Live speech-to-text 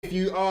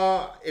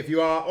if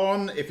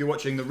you're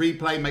watching the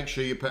replay, make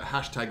sure you put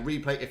hashtag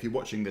replay. If you're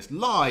watching this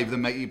live,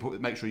 then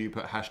make sure you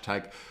put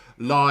hashtag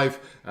live.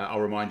 I'll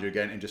remind you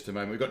again in just a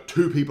moment. We've got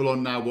 2 people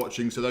on now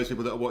watching, so those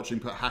people that are watching,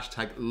 put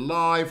hashtag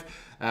live.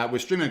 We're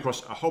streaming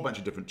across a whole bunch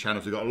of different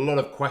channels. We've got a lot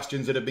of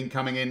questions that have been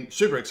coming in.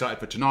 Super excited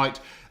for tonight.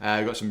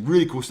 We've got some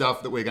really cool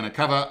stuff that we're going to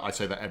cover. I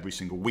say that every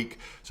single week.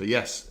 So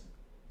yes,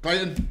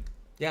 Clayton.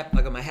 Yep,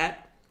 I got my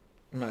hat,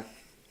 my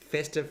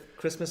festive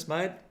Christmas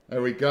mode.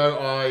 There we go.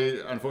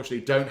 I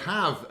unfortunately don't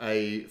have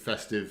a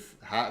festive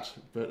hat,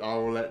 but I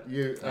will let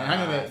you hang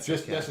on a minute.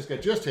 Let's just go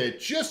just here,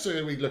 just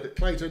so we look at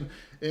Clayton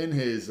in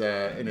his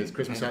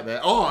Christmas hat there.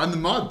 Oh, and the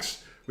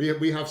mugs. We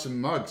have some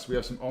mugs. We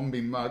have some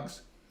Ombi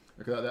mugs.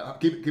 Look at that.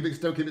 Keep it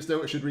still. Keep it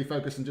still. It should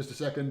refocus in just a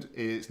second.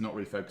 It's not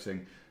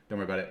refocusing. Don't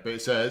worry about it. But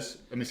it says.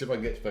 Let me see if I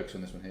can get to focus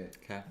on this one here.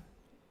 Okay.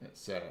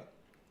 It's yeah.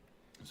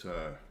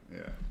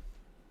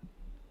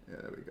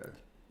 There we go.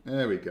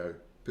 There we go.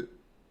 Put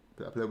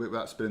up a little bit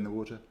without spilling the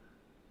water.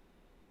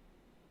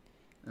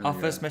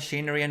 Office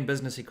machinery and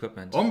business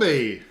equipment.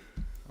 Ombi,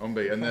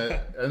 and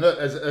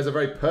look, there's a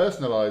very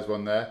personalised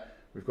one there.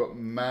 We've got I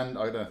don't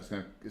know if it's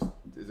going to.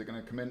 Is it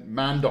going to come in?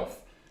 Mandolf.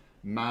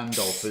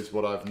 Mandolf is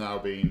what I've now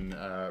been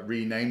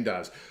renamed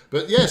as.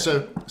 But yeah,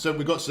 so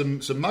we've got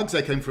some mugs.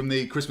 They came from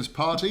the Christmas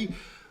party.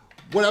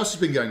 What else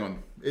has been going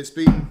on? It's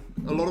been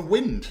a lot of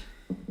wind.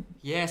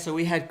 Yeah, so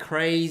we had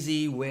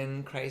crazy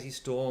wind, crazy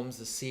storms.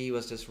 The sea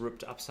was just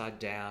ripped upside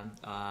down.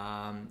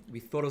 We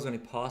thought it was going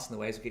to pass and the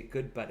waves would get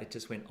good, but it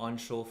just went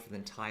onshore for the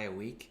entire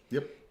week.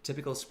 Yep.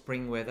 Typical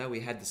spring weather.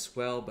 We had the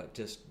swell, but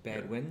just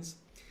bad winds.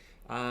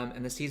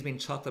 And the sea's been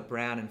chocolate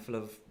brown and full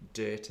of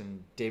dirt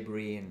and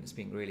debris, and it's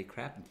been really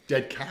crap.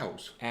 Dead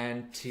cows.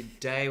 And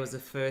today was the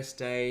first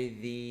day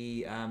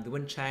the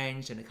wind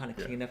changed and it kind of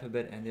cleaned up a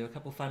bit, and there were a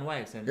couple of fun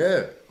waves. And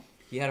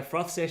you had a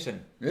froth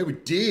session. Yeah, we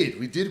did.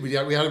 We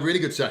had a really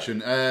good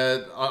session.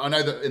 I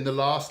know that in the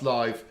last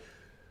live,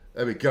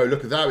 there we go.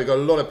 Look at that. We got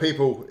a lot of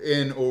people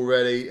in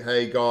already.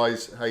 Hey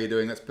guys, how you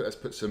doing? Let's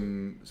put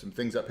some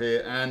things up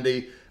here.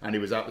 Andy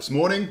was out this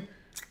morning.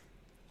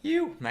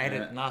 You made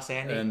it, nice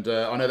Andy. And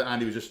I know that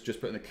Andy was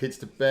just putting the kids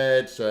to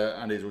bed. So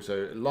Andy's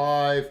also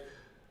live.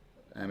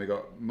 And we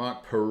got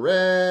Mark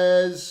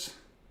Perez.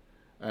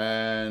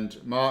 And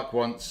Mark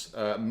wants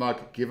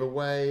mug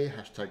giveaway.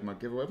 Hashtag mug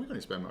giveaway. Have we got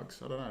any spare mugs?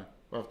 I don't know.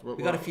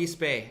 We got a few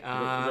spare.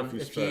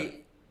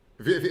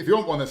 If you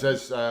want one that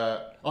says,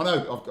 oh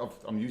no,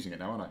 I'm using it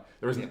now, aren't I?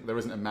 There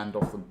isn't a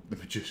Mandolf the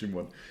Magician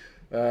one.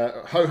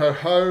 Ho ho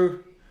ho,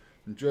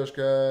 and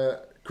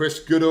Joshka, Chris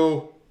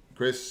Goodall,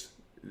 Chris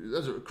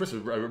is a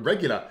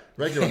regular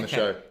on the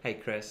show. Hey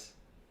Chris.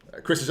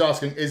 Chris is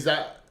asking, is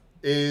that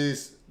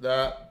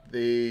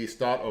the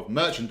start of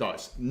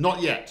merchandise?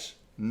 Not yet.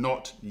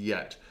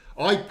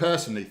 I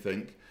personally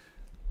think.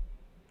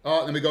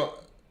 Then we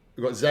got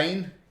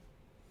Zane.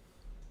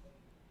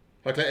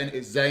 Hi Clayton,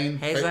 it's Zane.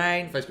 Hey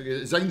Zane.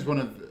 Facebook. Zane's one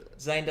of.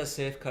 Zane does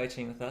surf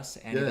coaching with us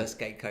and he does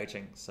skate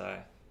coaching. So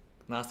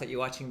nice that you're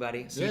watching,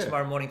 buddy. See you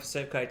tomorrow morning for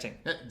surf coaching.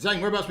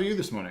 Zane, whereabouts were you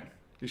this morning?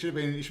 You should have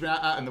been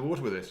out in the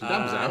water with us. Your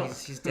dad was out.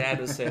 His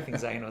dad was surfing.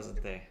 Zane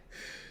wasn't there.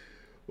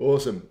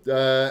 Awesome.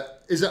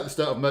 Is that the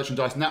start of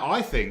merchandise? Now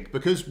I think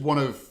because one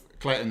of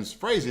Clayton's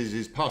phrases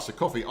is "pass the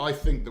coffee," I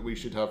think that we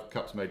should have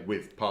cups made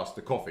with "pass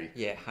the coffee"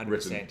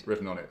 100%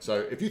 written on it.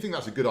 So if you think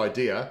that's a good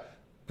idea,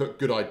 put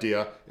 "good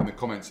idea" in the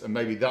comments, and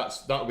maybe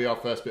that'll be our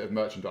first bit of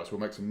merchandise.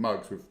 We'll make some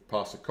mugs with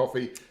 "pass the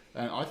coffee,"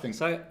 and I think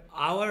so.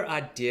 Our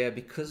idea,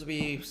 because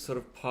we sort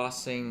of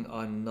passing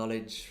on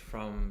knowledge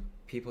from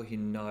people who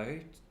know,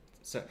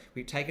 so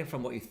we've taken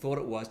from what you thought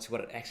it was to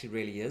what it actually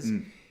really is.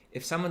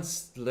 If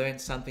someone's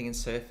learned something in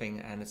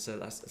surfing and it's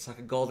like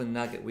a golden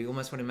nugget, we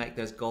almost want to make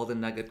those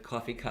golden nugget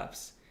coffee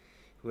cups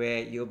where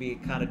you'll be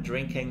kind of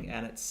drinking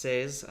and it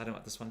says, I don't know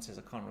what this one says,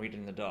 I can't read it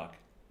in the dark.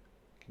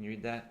 Can you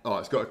read that? Oh,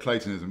 it's got a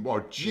Claytonism.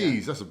 Oh,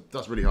 geez,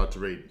 that's really hard to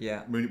read.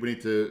 Yeah. We need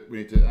to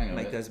hang on.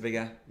 Make those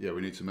bigger. Yeah, we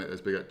need to make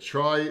those bigger.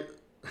 Try.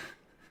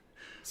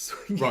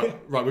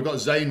 Right. We've got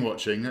Zane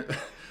watching.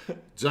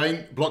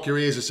 Zane, block your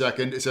ears a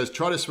second. It says,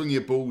 try to swing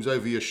your balls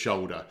over your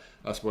shoulder.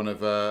 That's one of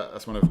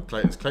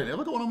Clayton's. Clayton, have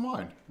I got one on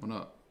mine or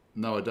not?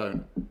 No, I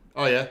don't.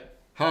 Oh yeah,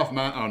 half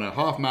man,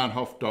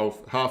 half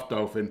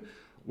dolphin,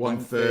 one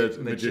third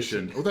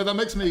magician. Although that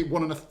makes me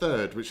 1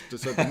 1/3, which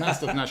so the maths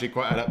doesn't actually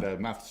quite add up there.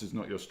 Maths is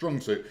not your strong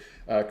suit.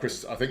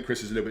 Chris, I think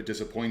Chris is a little bit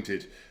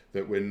disappointed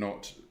that we're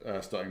not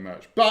starting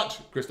merch. But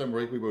Chris, don't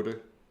worry, we will do,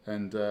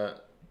 and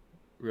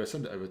we'll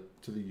send it over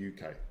to the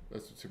UK.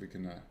 Let's see if we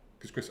can.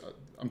 Because Chris,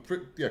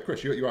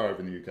 Chris, you are over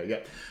in the UK, yeah.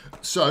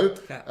 So,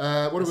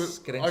 what do we?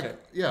 Get into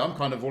it. Yeah, I'm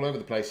kind of all over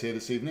the place here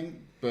this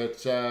evening,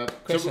 but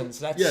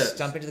questions. Let's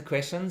jump into the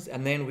questions,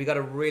 and then we got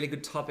a really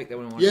good topic that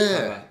we want to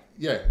cover.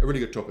 Yeah, a really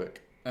good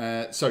topic.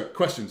 So,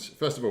 questions.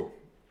 First of all,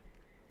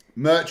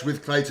 merch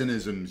with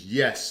Claytonisms.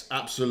 Yes,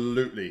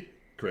 absolutely,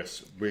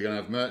 Chris. We're going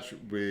to have merch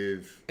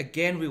with.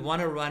 Again, we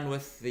want to run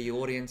with the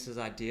audience's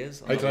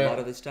ideas on a lot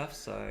of this stuff.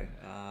 So,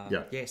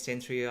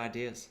 send through your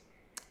ideas.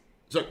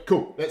 So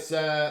cool. Let's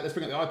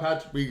bring up the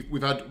iPad.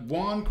 We've had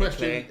one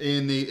question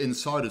in the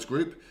insiders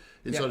group.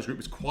 Insiders Group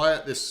is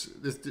quiet this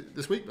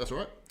week. That's all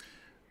right.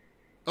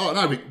 Oh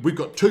no, we've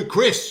got two.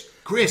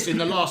 Chris, in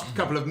the last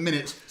couple of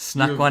minutes,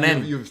 Snuck one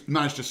in. You've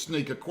managed to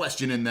sneak a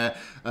question in there.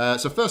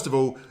 So first of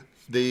all,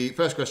 the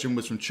first question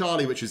was from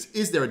Charlie, which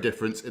is there a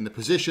difference in the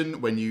position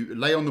when you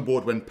lay on the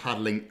board when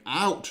paddling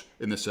out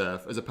in the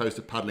surf as opposed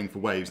to paddling for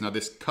waves? Now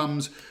this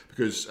comes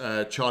because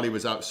Charlie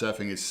was out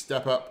surfing his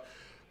step up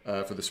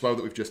for the swell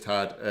that we've just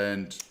had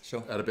and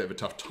had a bit of a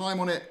tough time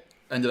on it.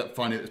 Ended up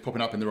finding it was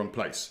popping up in the wrong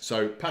place.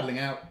 So paddling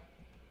out,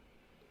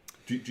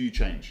 do you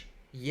change?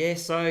 Yeah,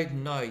 so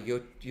no,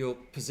 your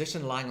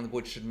position lying on the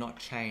board should not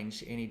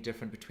change any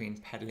different between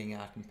paddling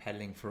out and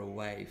paddling for a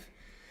wave.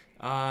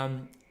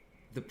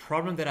 The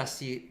problem that I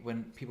see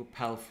when people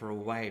paddle for a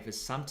wave is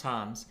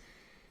sometimes,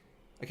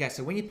 okay,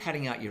 so when you're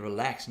paddling out, you're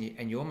relaxed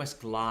and you're almost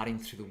gliding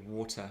through the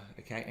water,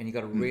 okay, and you've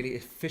got a really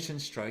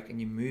efficient stroke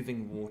and you're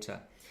moving water.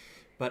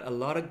 But a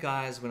lot of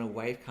guys, when a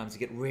wave comes, they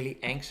get really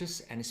anxious,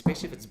 and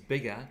especially if it's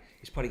bigger,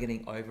 he's probably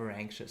getting over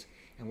anxious.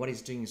 And what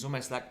he's doing is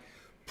almost like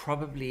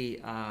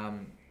probably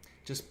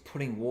just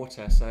putting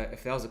water. So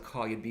if there was a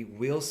car, you'd be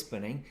wheel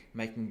spinning,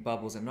 making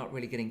bubbles, and not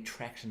really getting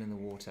traction in the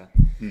water.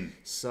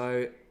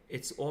 So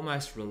it's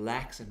almost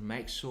relax and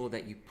make sure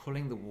that you're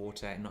pulling the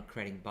water and not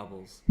creating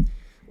bubbles.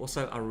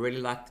 Also, I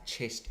really like the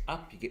chest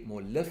up. You get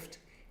more lift,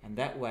 and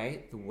that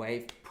way the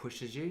wave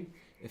pushes you.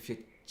 If your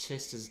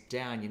chest is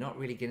down, you're not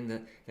really getting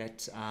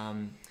that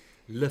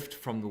lift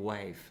from the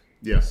wave.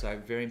 Yeah. So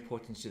very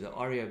important to do the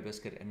Oreo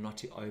biscuit and not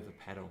to over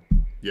paddle.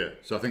 Yeah.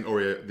 So I think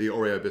the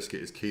Oreo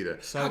biscuit is key there.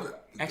 So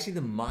actually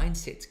the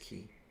mindset's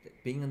key.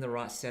 Being in the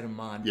right state of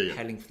mind,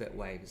 paddling for that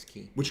wave is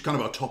key. Which is kind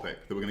of our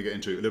topic that we're going to get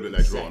into a little bit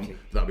later on.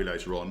 That'll be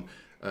later on.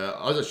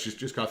 I was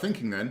just kind of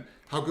thinking then,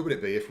 how good would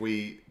it be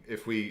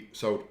if we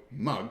sold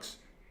mugs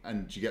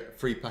and you get a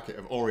free packet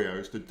of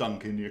Oreos to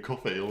dunk in your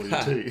coffee or your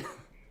tea?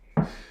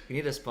 We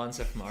need a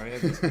sponsor from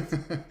Oreo biscuits.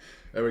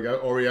 There we go,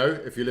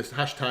 Oreo. If you listen,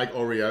 hashtag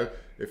Oreo.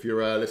 If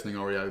you're listening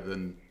Oreo,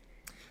 then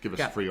give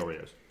us free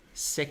Oreos.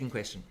 Second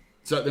question.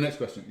 So the next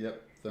question.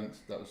 Yep, thanks.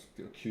 That was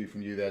a cue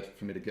from you there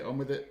for me to get on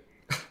with it.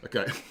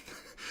 Okay.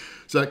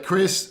 So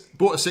Chris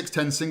bought a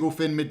 610 single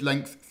fin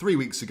mid-length 3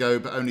 weeks ago,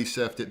 but only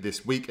surfed it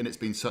this week, and it's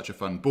been such a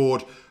fun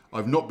board.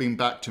 I've not been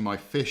back to my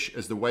fish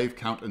as the wave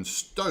count and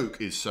stoke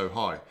is so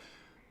high.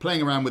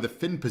 Playing around with a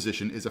fin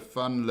position is a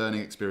fun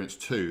learning experience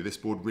too. This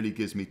board really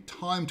gives me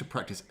time to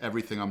practice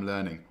everything I'm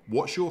learning.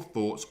 What's your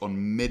thoughts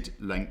on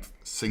mid-length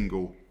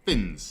single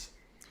fins?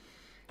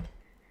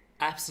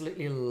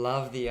 Absolutely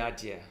love the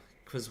idea,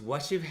 because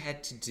what you've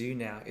had to do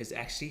now is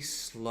actually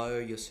slow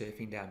your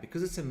surfing down.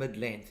 Because it's a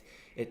mid-length,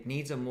 it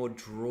needs a more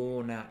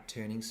drawn-out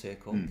turning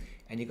circle.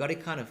 And you've got to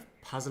kind of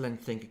puzzle and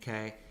think,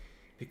 okay,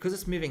 because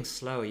it's moving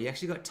slower, you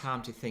actually got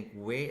time to think,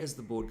 where is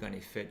the board going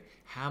to fit?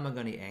 How am I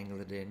going to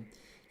angle it in?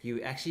 You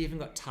actually even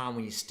got time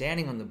when you're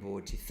standing on the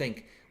board to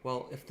think,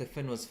 well, if the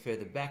fin was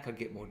further back, I'd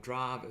get more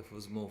drive. If it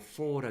was more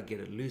forward, I'd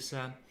get it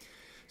looser.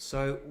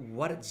 So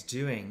what it's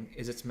doing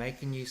is it's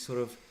making you sort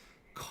of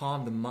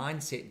calm the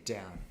mindset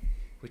down,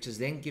 which is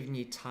then giving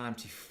you time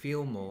to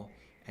feel more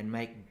and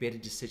make better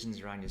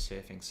decisions around your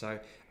surfing. So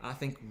I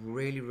think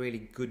really,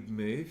 really good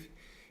move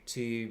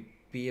to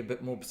be a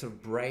bit more sort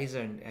of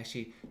brazen and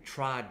actually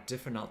try a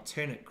different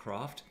alternate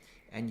craft,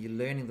 and you're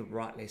learning the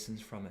right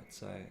lessons from it.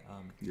 So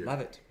love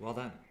it. Well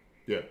done.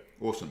 Yeah,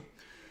 awesome.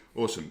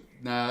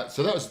 Now,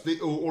 so that was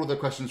all of the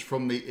questions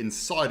from the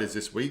insiders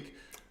this week.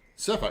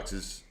 Surfax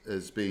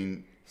has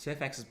been...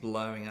 Surfax is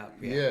blowing up.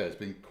 Yeah, it's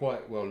been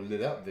quite well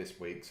lit up this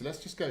week. So let's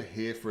just go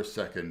here for a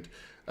second.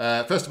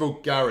 First of all,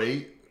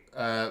 Gary,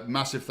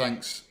 massive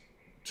thanks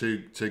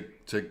to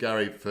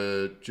Gary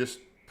for just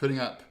putting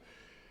up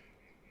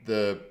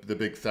the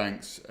big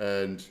thanks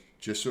and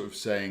just sort of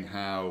saying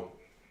how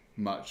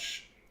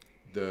much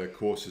the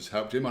course has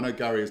helped him. I know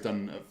Gary has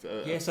done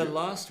so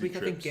last week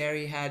trips. I think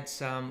Gary had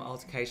some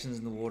altercations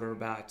in the water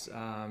about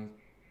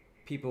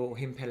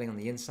him paddling on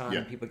the inside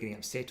and people getting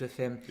upset with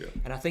him. Yeah.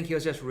 And I think he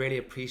was just really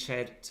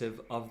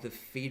appreciative of the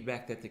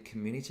feedback that the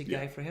community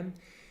gave for him,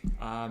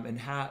 and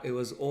how it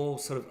was all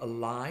sort of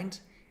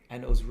aligned,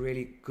 and it was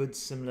really good,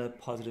 similar,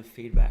 positive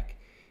feedback.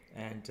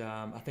 And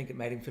I think it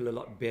made him feel a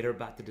lot better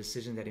about the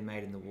decision that he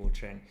made in the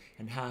water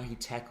and how he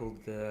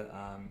tackled the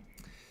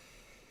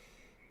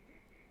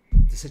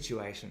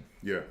situation.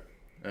 Yeah.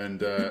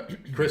 And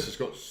Chris has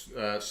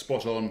got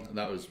spot on, and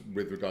that was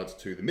with regards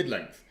to the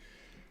mid-length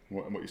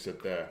and what you said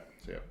there.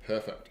 So yeah,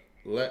 perfect.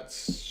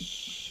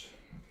 Let's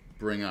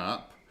bring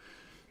up.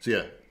 So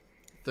yeah,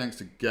 thanks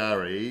to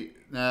Gary.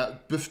 Now,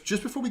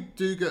 just before we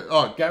do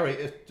go,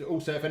 Gary,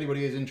 also if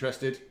anybody is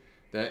interested,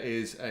 there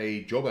is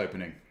a job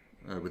opening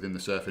within the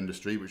surf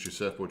industry, which is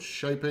surfboard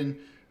shaping,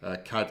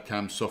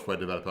 CAD/CAM software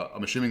developer.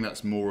 I'm assuming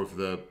that's more of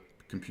the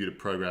computer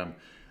program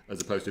as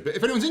opposed to. But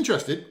if anyone's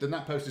interested, then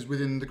that post is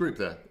within the group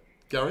there.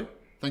 Gary,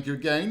 thank you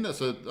again.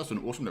 That's an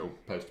awesome little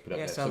post to put up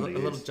there. So a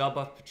little job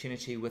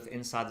opportunity with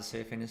inside the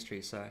surf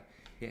industry. So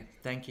yeah,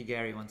 thank you,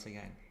 Gary, once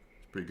again.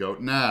 Pretty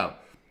gold. Now,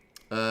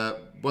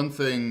 one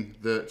thing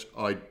that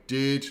I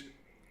did,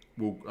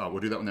 we'll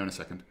do that one there in a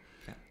second.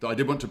 that I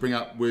did want to bring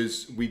up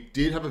was we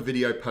did have a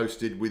video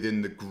posted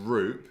within the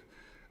group.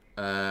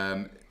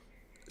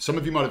 Some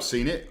of you might have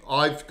seen it.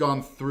 I've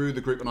gone through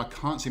the group and I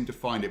can't seem to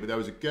find it, but there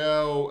was a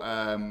girl,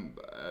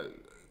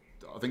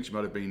 I think she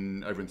might have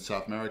been over in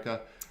South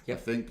America, I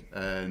think,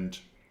 and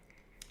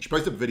she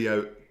posted a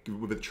video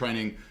with a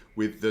training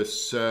with the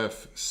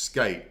surf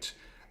skate,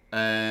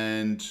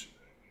 and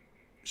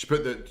she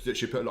put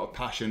a lot of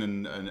passion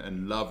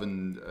and love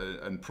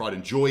and pride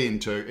and joy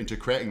into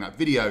creating that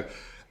video.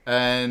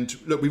 And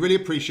look, we really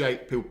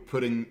appreciate people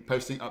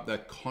posting up their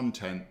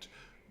content.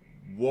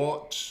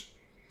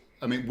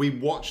 We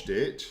watched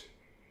it,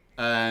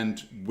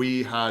 and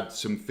we had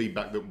some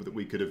feedback that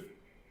we could have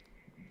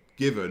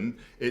given.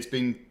 It's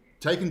been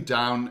taken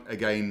down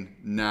again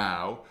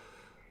now,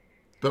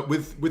 but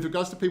with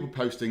regards to people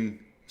posting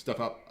stuff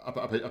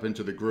up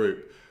into the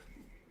group,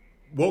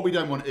 what we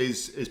don't want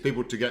is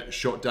people to get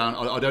shot down.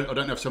 I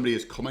don't know if somebody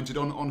has commented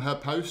on her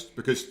post,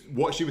 because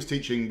what she was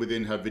teaching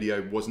within her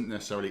video wasn't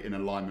necessarily in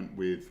alignment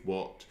with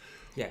what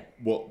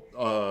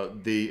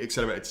the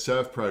Accelerated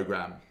Surf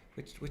program,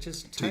 which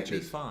is totally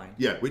teaches. Fine.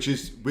 Yeah, which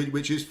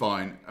is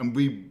fine, and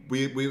we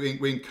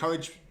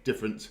encourage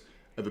difference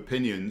of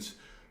opinions,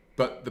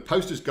 but the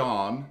post is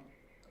gone.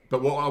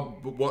 But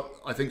what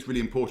I think is really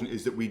important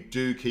is that we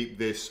do keep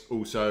this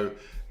also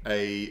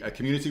a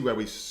community where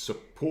we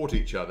support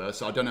each other.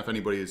 So I don't know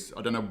if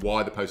I don't know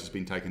why the post has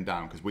been taken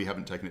down, because we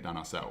haven't taken it down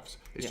ourselves.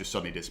 It's just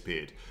suddenly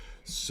disappeared.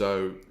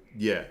 So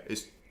yeah,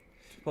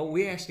 Well,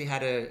 we actually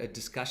had a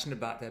discussion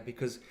about that,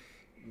 because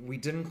we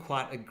didn't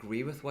quite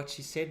agree with what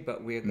she said,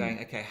 but we were going,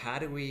 okay, how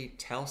do we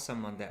tell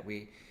someone that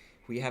we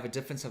have a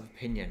difference of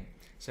opinion?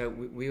 So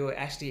we were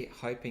actually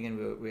hoping, and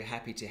we were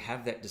happy to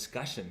have that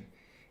discussion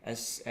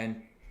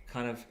and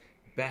kind of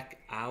back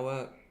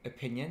our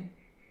opinion.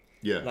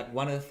 Yeah. Like,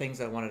 one of the things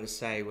I wanted to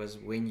say was,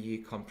 when you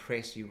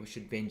compress, you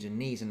should bend your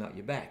knees and not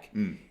your back.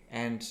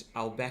 And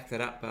I'll back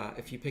that up.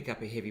 If you pick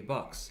up a heavy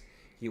box,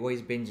 you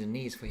always bend your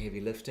knees for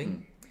heavy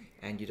lifting,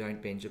 and you don't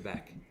bend your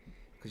back,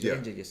 because you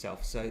injure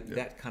yourself. So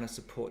that kind of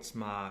supports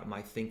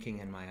my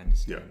thinking and my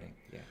understanding.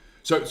 Yeah.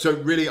 So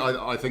really,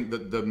 I think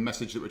that the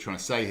message that we're trying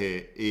to say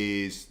here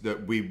is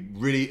that we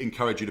really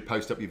encourage you to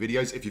post up your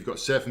videos. If you've got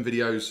surfing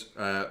videos,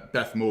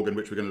 Beth Morgan,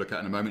 which we're going to look at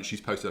in a moment,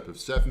 she's posted up a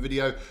surfing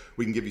video.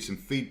 We can give you some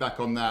feedback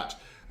on that.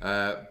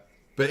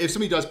 But if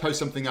somebody does post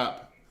something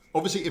up,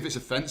 obviously if it's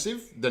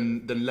offensive,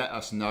 then let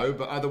us know.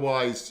 But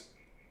otherwise,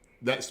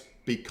 let's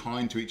be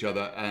kind to each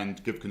other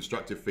and give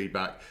constructive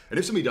feedback. And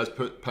if somebody does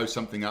post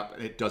something up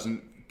and it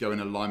doesn't go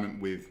in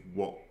alignment with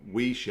what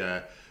we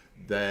share,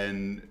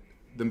 then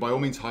by all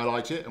means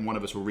highlight it, and one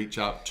of us will reach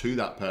out to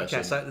that person.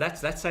 Okay, so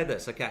let's say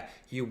this. Okay,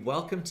 you're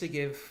welcome to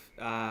give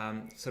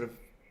sort of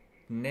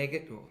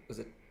negative, was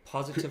it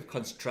positive,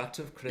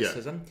 constructive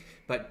criticism,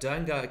 but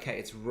don't go, okay,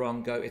 it's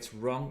wrong. Go, it's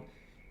wrong.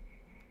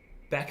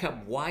 Back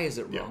up. Why is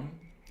it wrong?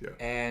 Yeah.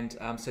 And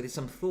so there's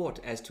some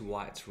thought as to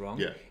why it's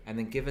wrong, and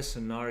then give a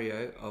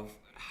scenario of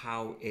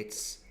how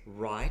it's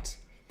right.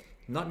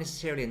 Not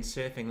necessarily in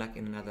surfing, like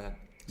in another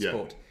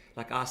sport.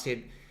 Like I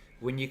said,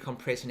 when you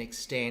compress and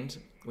extend,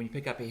 when you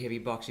pick up a heavy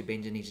box, you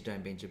bend your knees, you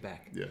don't bend your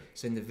back. Yeah.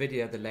 So in the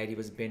video, the lady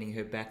was bending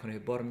her back on her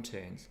bottom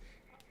turns.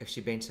 If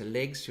she bent her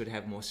legs, she would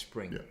have more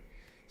spring. Yeah.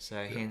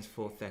 So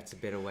henceforth, that's a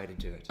better way to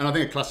do it. And I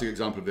think a classic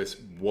example of this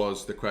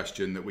was the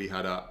question that we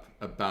had up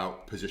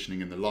about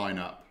positioning in the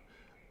lineup.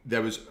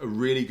 There was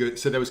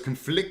there was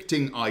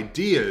conflicting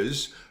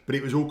ideas, but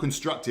it was all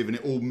constructive and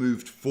it all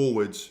moved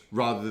forwards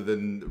rather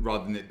than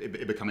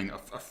it becoming a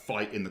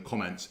fight in the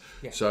comments.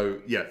 Yeah. So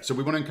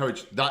we want to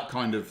encourage that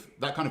kind of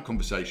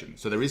conversation.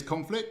 So there is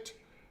conflict,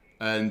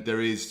 and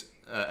there is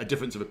a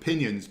difference of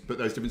opinions, but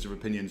those differences of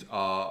opinions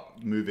are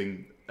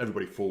moving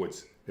everybody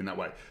forwards in that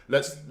way.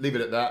 Let's leave it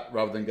at that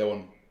rather than go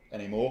on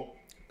any more.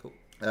 Cool.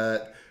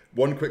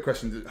 One quick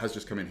question that has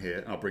just come in here,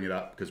 and I'll bring it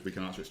up because we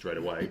can answer it straight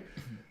away.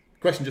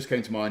 Question just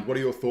came to mind. What are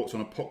your thoughts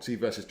on epoxy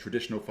versus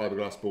traditional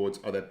fiberglass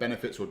boards? Are there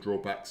benefits or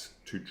drawbacks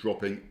to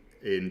dropping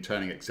in,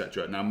 turning,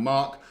 etc.? Now,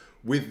 Mark,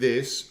 with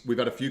this, we've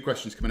had a few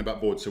questions coming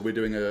about boards, so we're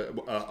doing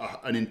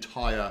an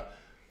entire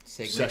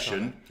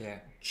session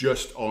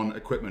just on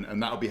equipment,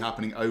 and that'll be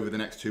happening over the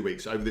next 2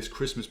 weeks. Over this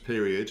Christmas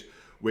period,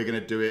 we're going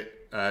to do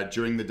it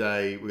during the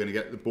day. We're going to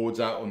get the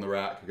boards out on the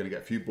rack. We're going to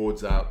get a few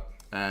boards out,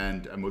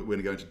 and we're going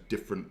to go into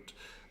different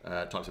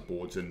types of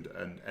boards and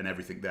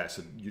everything there.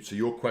 So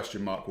your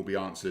question, Mark, will be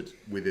answered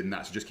within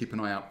that. So just keep an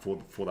eye out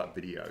for that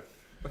video.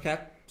 Okay.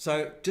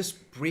 So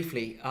just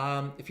briefly,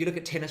 if you look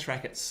at tennis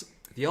rackets,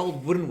 the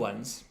old wooden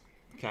ones,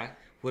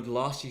 would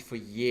last you for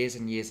years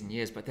and years and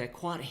years, but they're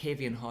quite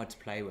heavy and hard to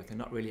play with. They're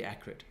not really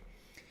accurate.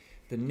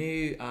 The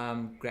new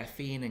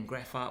graphene and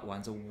graphite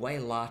ones are way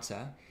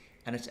lighter,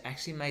 and it's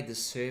actually made the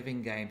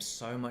serving game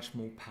so much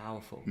more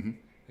powerful. Mm-hmm.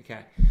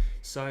 Okay.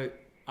 So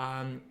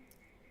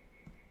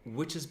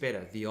which is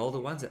better, the older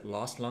ones that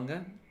last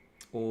longer,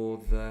 or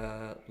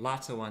the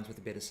lighter ones with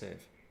a better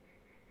serve?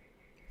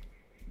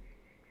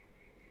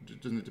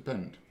 Doesn't it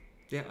depend?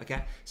 Yeah,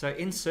 okay. So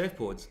in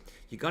surfboards,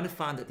 you're going to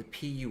find that the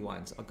PU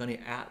ones are going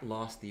to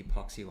outlast the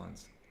epoxy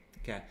ones.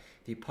 Okay.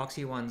 The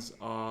epoxy ones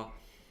are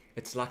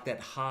It's like that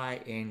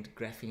high-end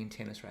graphene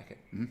tennis racket.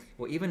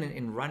 Or even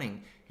in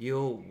running,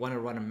 you'll want to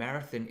run a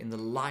marathon in the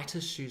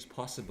lightest shoes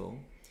possible,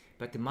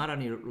 but they might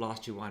only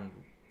last you one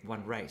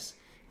race.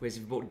 Whereas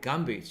if you bought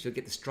gumboots, you'll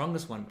get the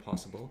strongest one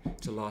possible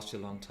to last you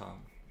a long time.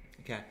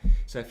 Okay,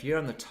 so if you're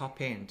on the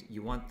top end,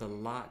 you want the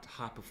light,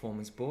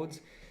 high-performance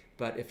boards.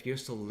 But if you're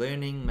still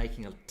learning,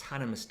 making a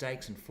ton of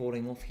mistakes and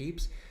falling off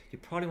heaps, you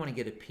probably want to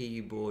get a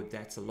PU board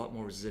that's a lot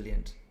more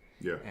resilient.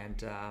 Yeah.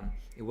 And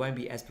it won't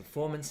be as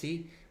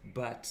performancy,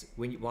 but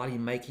while you're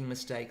making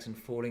mistakes and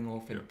falling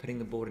off and putting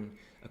the board in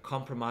a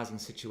compromising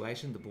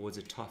situation, the board's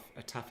a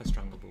tougher,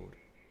 stronger board.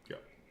 Yeah.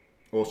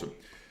 Awesome.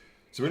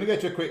 So we're going to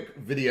go to a quick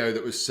video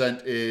that was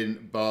sent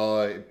in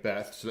by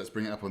Beth. So let's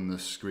bring it up on the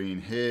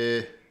screen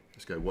here.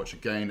 Let's go watch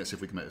again. Let's see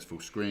if we can make this full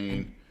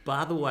screen.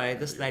 By the way,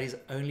 this lady's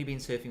only been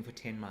surfing for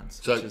 10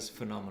 months, which is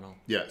phenomenal.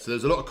 Yeah, so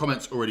there's a lot of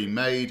comments already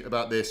made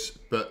about this,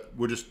 but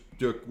we'll just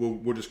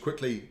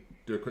quickly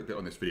do a quick bit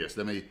on this video.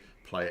 So let me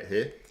play it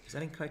here. Is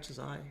that in Coach's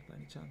Eye by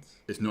any chance?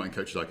 It's not in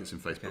Coach's Eye, it's in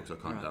Facebook, so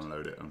I can't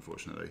download it,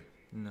 unfortunately.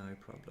 No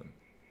problem.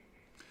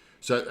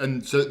 So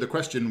the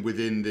question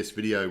within this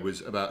video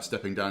was about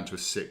stepping down to a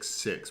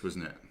 6.6,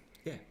 wasn't it?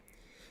 Yeah.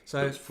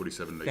 So it's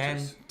 47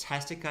 litres.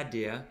 Fantastic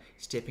idea,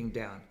 stepping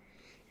down.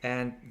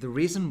 And the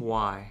reason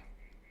why,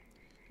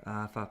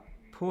 if I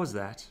pause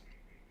that,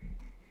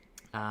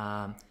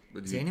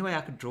 is there any way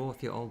I could draw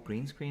with your old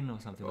green screen or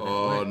something?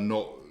 Oh,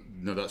 no,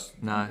 that's...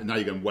 No. Now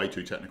you're going way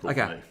too technical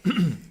okay. for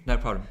me. No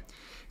problem.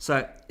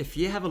 So if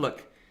you have a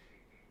look,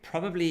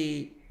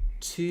 probably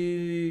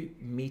 2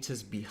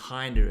 meters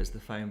behind her is the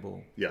foam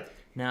ball. Yeah.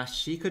 Now,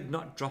 she could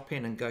not drop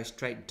in and go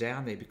straight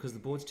down there because the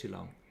board's too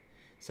long.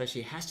 So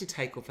she has to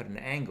take off at an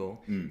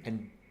angle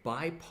and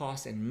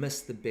bypass and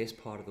miss the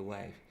best part of the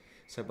wave.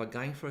 So by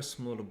going for a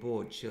smaller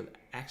board, she'll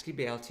actually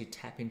be able to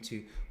tap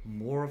into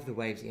more of the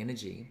wave's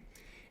energy,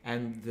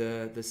 and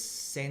the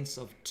sense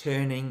of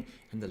turning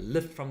and the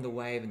lift from the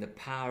wave and the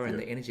power and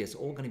the energy, it's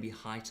all going to be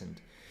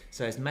heightened.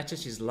 So as much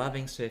as she's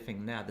loving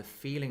surfing now, the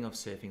feeling of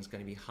surfing is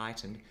going to be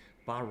heightened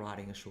by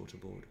riding a shorter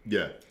board.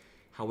 Yeah.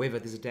 However,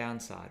 there's a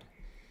downside.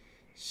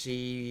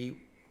 She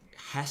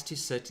has to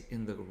sit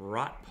in the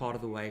right part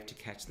of the wave to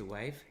catch the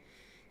wave.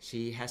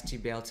 She has to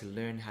be able to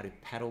learn how to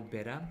paddle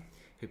better.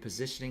 Her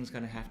positioning is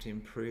going to have to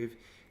improve.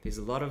 There's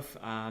a lot of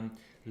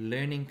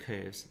learning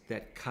curves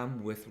that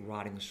come with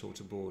riding a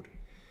shorter board.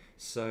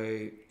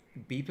 So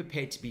be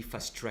prepared to be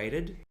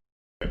frustrated,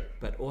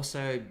 but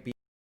also be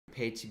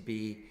prepared to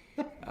be,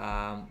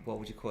 what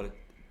would you call it?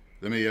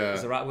 Let me...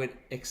 Is the right word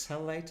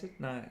exhilarated?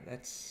 No,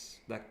 that's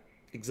like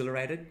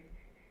exhilarated.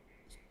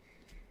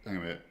 Hang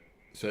on a minute.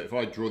 So if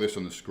I draw this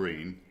on the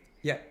screen...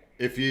 Yeah.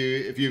 If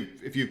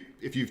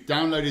you've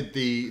downloaded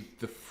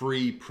the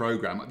free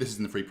program, this is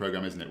in the free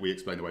program, isn't it? We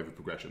explain the wave of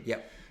progression.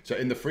 Yep. So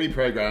in the free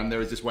program,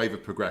 there is this wave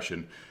of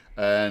progression,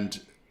 and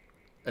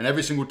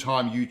every single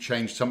time you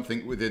change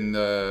something within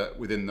the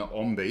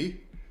OMBI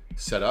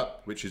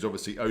setup, which is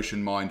obviously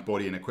ocean, mind,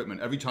 body, and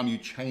equipment. Every time you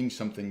change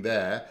something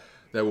there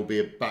will be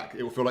it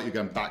will feel like you're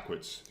going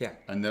backwards. Yeah.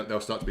 And there'll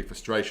start to be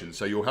frustration.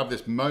 So you'll have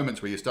this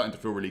moments where you're starting to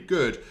feel really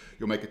good.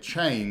 You'll make a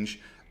change,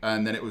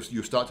 and then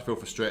you'll start to feel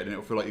frustrated, and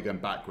it'll feel like you're going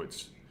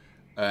backwards.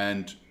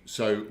 And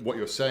so what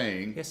you're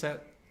saying... Yeah, so...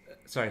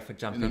 Sorry for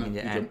jumping in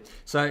your ad.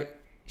 So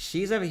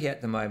she's over here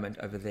at the moment,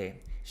 over there.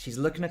 She's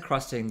looking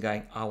across there and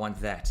going, I want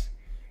that.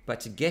 But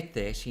to get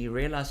there, she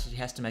realizes she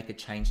has to make a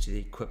change to the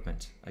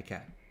equipment.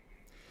 Okay.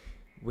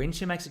 When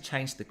she makes a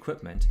change to the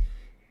equipment,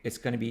 it's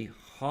going to be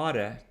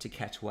harder to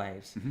catch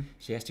waves. Mm-hmm.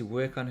 She has to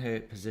work on her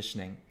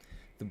positioning.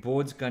 The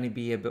board's going to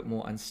be a bit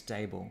more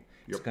unstable.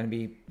 Yep. It's going to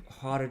be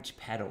harder to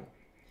paddle.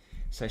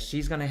 So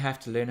she's going to have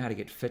to learn how to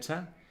get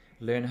fitter,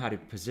 learn how to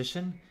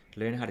position,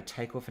 learn how to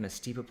take off in a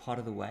steeper part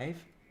of the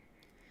wave.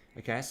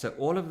 Okay, so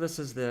all of this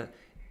is the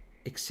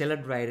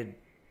accelerated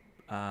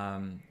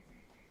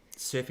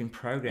surfing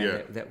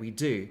program that we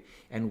do,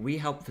 and we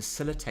help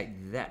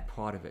facilitate that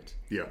part of it.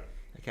 Yeah.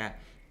 Okay,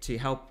 to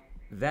help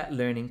that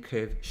learning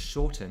curve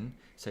shorten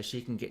so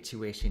she can get to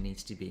where she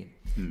needs to be.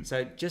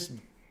 So just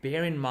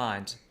bear in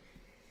mind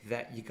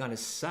that you're going to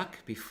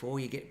suck before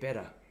you get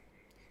better,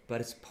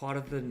 but it's part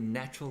of the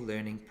natural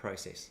learning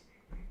process.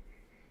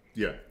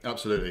 Yeah,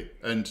 absolutely.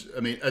 And I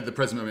mean, at the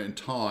present moment in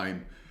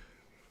time,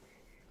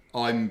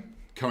 I'm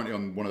currently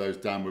on one of those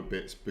downward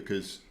bits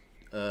because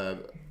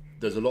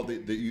there's a lot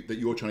that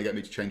you're trying to get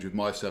me to change with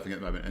my surfing at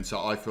the moment, and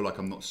so I feel like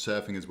I'm not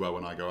surfing as well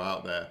when I go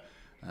out there.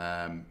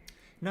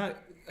 No,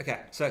 okay.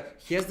 So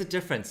here's the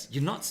difference: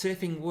 you're not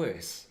surfing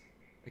worse.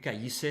 Okay,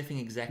 you're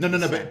surfing exactly. No,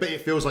 the same. but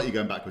it feels like you're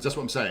going backwards. That's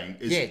what I'm saying.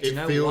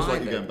 It feels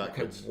like you're going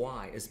backwards. Okay,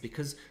 why? It's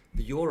because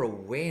your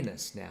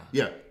awareness now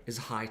is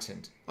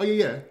heightened. Oh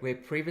yeah. Where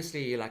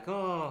previously you're like,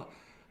 oh,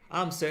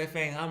 I'm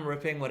surfing, I'm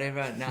ripping,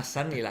 whatever. Now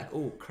suddenly you're like,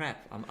 oh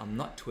crap, I'm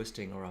not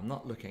twisting or I'm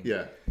not looking.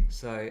 Yeah.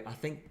 So I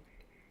think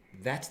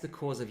that's the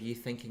cause of you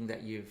thinking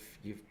that you've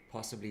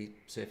possibly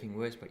surfing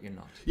worse, but you're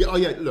not. Yeah. Oh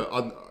yeah. Look,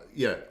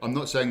 I'm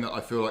not saying that I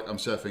feel like I'm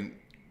surfing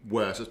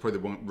worse. That's probably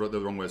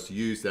the wrong words to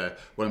use there.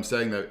 What I'm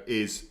saying though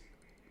is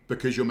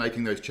because you're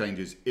making those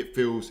changes, it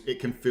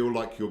can feel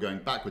like you're going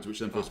backwards, which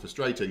then feels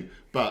frustrating.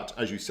 But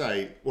as you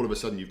say, all of a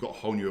sudden you've got a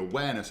whole new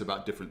awareness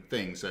about different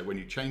things. So when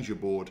you change your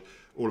board,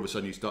 all of a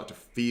sudden you start to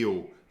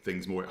feel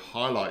things more. It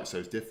highlights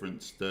those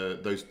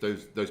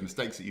those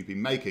mistakes that you've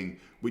been making,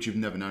 which you've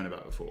never known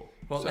about before.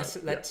 Well,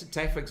 let's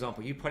take, for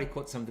example, you probably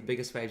caught some of the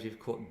biggest waves you've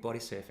caught body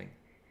surfing.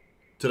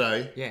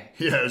 Today? Yeah.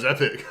 Yeah, it was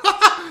epic.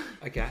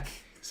 Okay.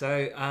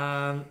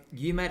 So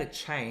you made a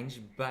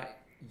change, but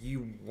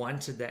you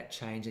wanted that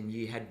change and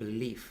you had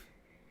belief.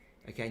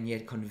 Okay, and you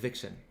had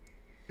conviction.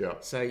 Yeah.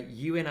 So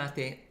you went out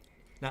there.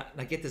 Now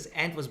get this,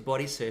 Ant was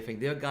body surfing.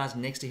 There were guys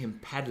next to him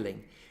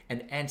paddling.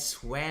 And Ant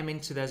swam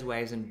into those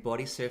waves and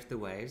body surfed the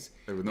waves.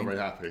 They were not very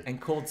happy.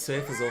 And called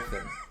surfers off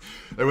them.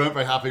 They weren't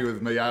very happy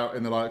with me out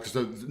in the line,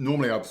 because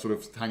normally I'd sort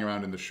of hang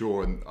around in the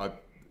shore, and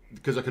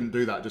because I couldn't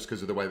do that just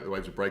because of the way that the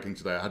waves were breaking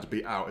today, I had to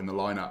be out in the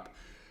lineup.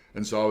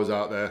 And so I was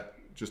out there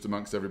just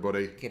amongst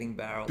everybody. Getting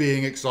barreled.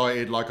 Being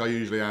excited like I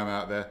usually am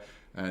out there.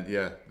 And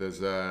yeah,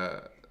 there's...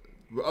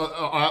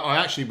 I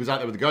actually was out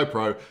there with the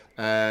GoPro,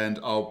 and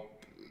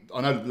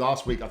I know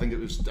last week, I think it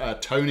was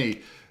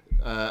Tony...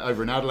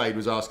 over in Adelaide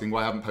was asking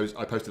why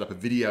I posted up a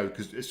video,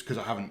 because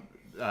I haven't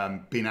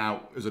been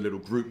out as a little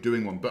group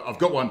doing one, but I've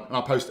got one and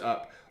I'll post it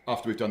up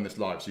after we've done this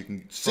live so you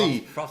can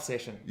see. Froth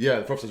session. Yeah,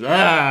 the froth session.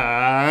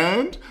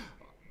 And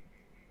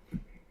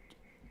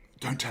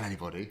don't tell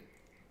anybody,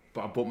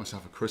 but I bought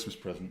myself a Christmas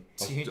present.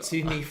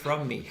 To me,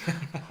 from me.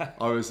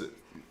 I was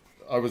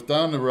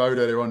down the road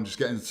earlier on just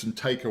getting some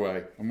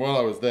takeaway, and while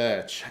I was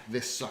there, check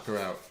this sucker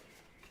out.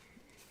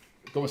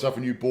 Got myself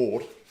a new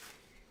board.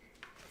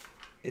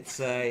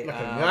 It's a... Look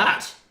at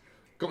that!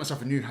 Got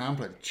myself a new hand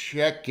plate.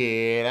 Check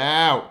it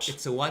out!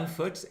 It's a 1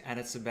 foot and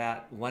it's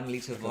about 1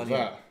 litre volume. Look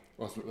at that.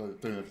 I was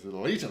doing it for the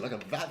litre. Look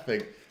at that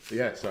thing. But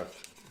yeah, so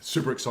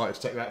super excited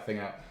to take that thing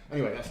out.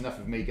 Anyway, that's enough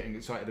of me getting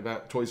excited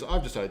about toys that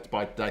I've decided to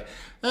buy today.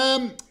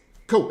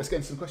 Cool, let's get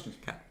into some questions.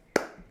 Okay.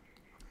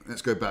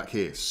 Let's go back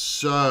here.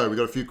 So, we've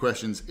got a few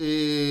questions.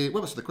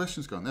 Where was the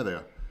questions gone? There they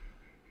are.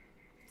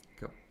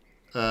 Cool.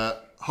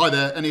 Hi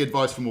there. Any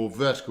advice for more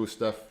vertical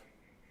stuff?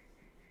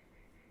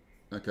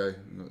 Okay,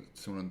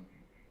 someone.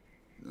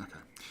 Okay.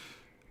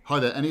 Hi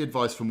there. Any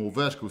advice for more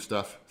vertical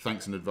stuff?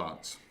 Thanks in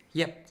advance.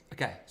 Yep.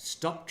 Okay.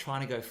 Stop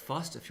trying to go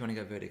fast if you want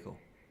to go vertical.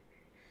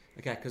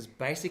 Okay, because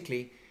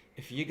basically,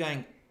 if you're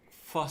going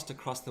fast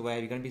across the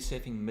wave, you're going to be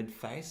surfing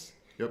mid-face.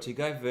 Yep. To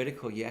go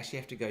vertical, you actually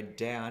have to go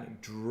down,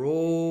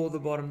 draw the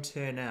bottom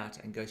turn out,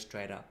 and go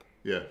straight up.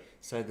 Yeah.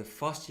 So the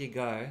faster you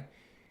go,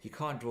 you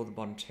can't draw the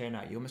bottom turn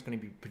out. You're almost going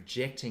to be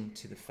projecting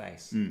to the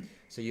face.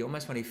 So you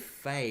almost want to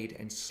fade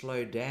and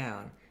slow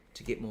down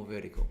to get more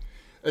vertical.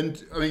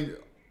 And I mean,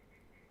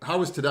 how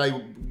was today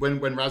when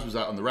Raz was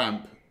out on the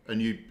ramp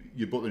and you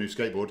bought the new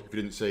skateboard? If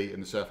you didn't see in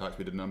the Surf Hacks,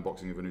 we did an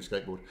unboxing of a new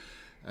skateboard,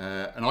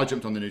 and I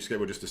jumped on the new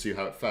skateboard just to see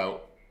how it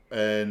felt.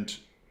 And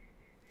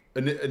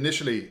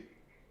initially,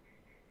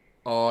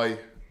 I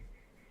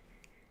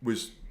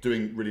was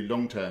doing really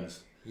long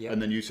turns,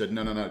 and then you said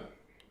no,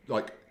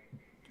 like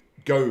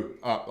go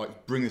up,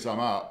 like bring this arm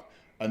up,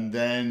 and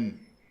then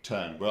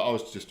turn. Well, I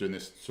was just doing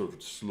this sort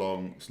of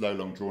slow,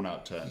 long, drawn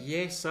out turn.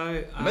 Yeah, so...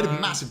 It made a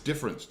massive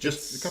difference.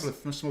 Just a couple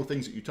of small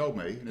things that you told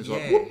me. And it's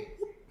like, whoop,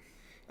 whoop.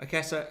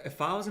 Okay, so if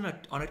I was on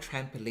a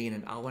trampoline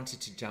and I wanted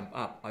to jump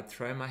up, I'd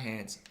throw my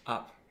hands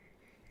up.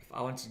 If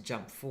I wanted to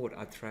jump forward,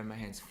 I'd throw my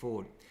hands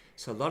forward.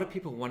 So a lot of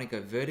people want to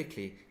go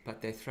vertically,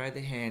 but they throw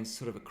their hands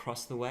sort of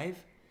across the wave,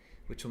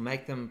 which will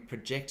make them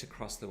project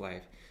across the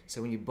wave. So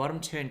when you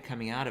bottom turn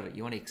coming out of it,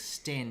 you want to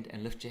extend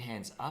and lift your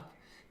hands up.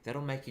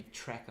 That'll make you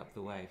track up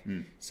the wave.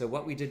 So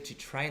what we did to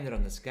train that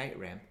on the skate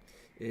ramp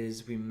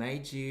is we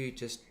made you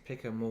just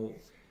pick a more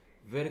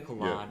vertical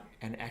line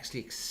and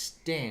actually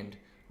extend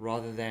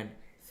rather than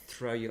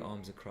throw your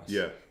arms across.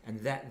 Yeah.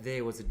 And that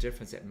there was a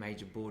difference that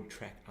made your board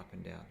track up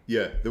and down.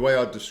 Yeah, the way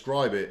I'd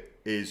describe it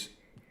is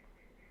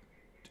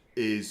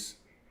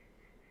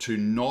to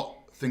not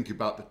think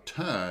about the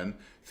turn,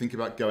 think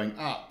about going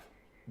up,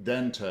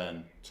 then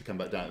turn to come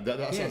back down.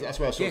 That's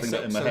where I sort of think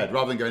that in my head.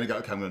 Rather than going and go,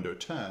 okay, I'm going to do a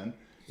turn.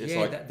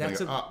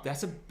 It's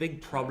that's a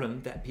big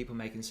problem that people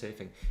make in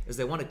surfing is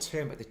they want to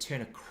turn, but they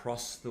turn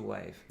across the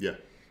wave. Yeah.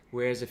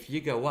 Whereas if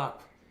you go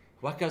up,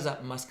 what goes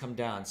up must come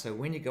down. So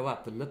when you go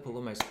up, the lip will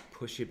almost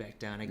push you back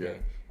down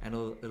again, and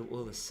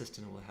it'll assist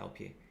and it will help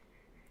you.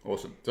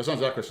 Awesome. So that sounds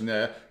like a question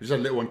there. We just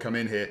had a little one come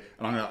in here,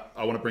 and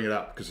I want to bring it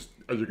up because,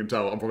 as you can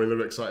tell, I'm probably a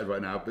little bit excited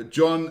right now. But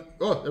John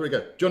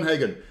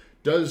Hagen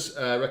does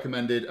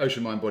recommended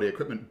Ocean Mind body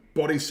equipment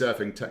body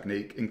surfing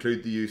technique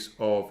include the use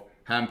of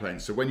hand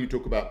planes. So when you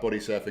talk about body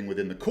surfing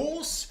within the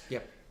course,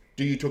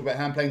 do you talk about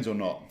hand planes or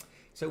not?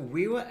 So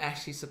we were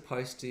actually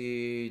supposed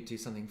to do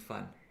something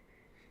fun.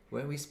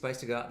 Weren't we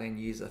supposed to go out there and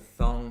use a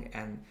thong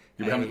and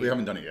we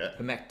haven't done it yet.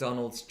 A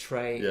McDonald's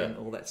tray and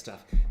all that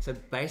stuff. So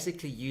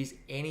basically use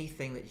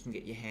anything that you can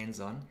get your hands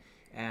on.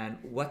 And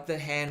what the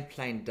hand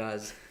plane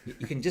does,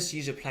 you can just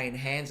use your plain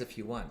hands if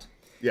you want.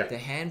 Yeah. The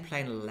hand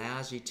plane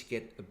allows you to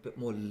get a bit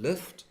more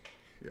lift,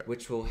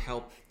 which will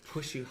help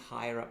push you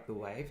higher up the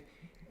wave.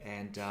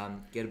 and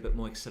get a bit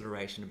more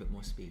acceleration, a bit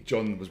more speed.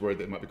 John was worried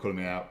that he might be calling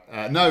me out.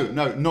 No,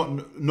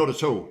 not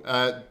at all.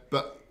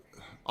 But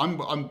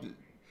I'm.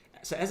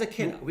 So as a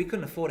kid, we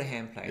couldn't afford a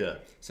hand plane. Yeah.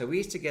 So we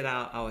used to get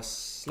our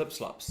slip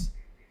slops,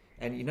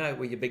 and you know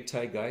where your big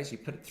toe goes, you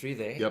put it through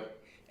there. Yep.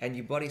 And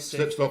you body surf.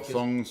 Slip flops,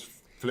 thongs,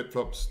 flip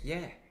flops.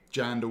 Yeah.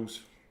 Jandals.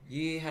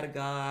 You had a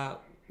guy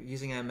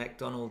using a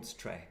McDonald's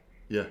tray.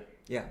 Yeah.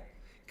 Yeah.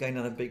 Going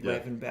on a big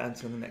wave and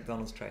bouncing on the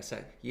McDonald's tray.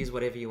 So use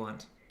whatever you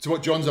want. So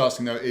what John's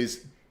asking though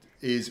is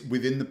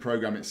within the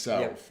program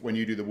itself, Yep. when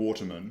you do the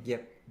Waterman,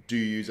 Yep. do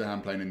you use a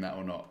hand plane in that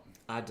or not?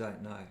 I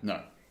don't know.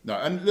 No.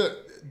 And look,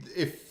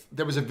 if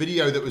there was a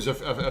video that was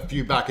a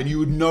few back, and you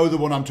would know the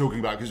one I'm talking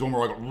about, because one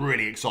where I got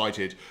really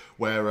excited,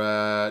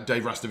 where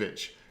Dave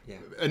Rastovich,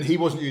 and he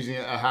wasn't using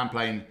a hand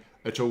plane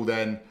at all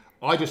then.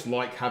 I just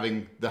like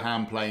having the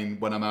hand plane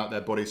when I'm out there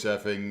body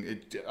surfing.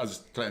 It,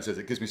 as Clayton says,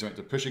 it gives me something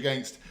to push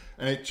against,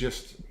 and it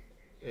gives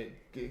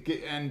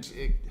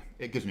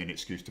me an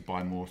excuse to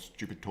buy more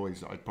stupid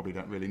toys that I probably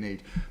don't really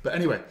need. But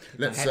anyway,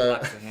 let's. I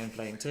had a hand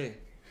plane too.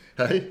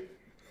 Hey,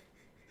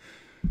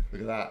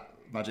 look at that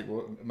magic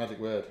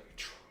word.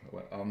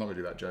 I'm not going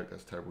to do that joke.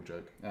 That's a terrible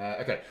joke.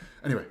 Okay.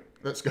 Anyway,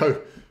 let's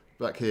go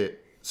back here.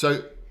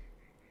 So,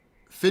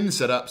 fin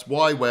setups,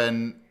 why,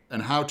 when,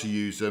 and how to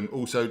use them.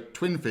 Also,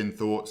 twin fin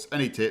thoughts.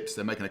 Any tips?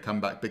 They're making a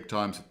comeback big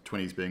time. So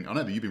 20s being. I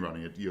know that you've been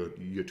running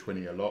your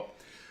 20 a lot.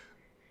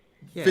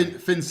 Yeah.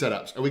 Fin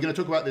setups. Are we going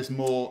to talk about this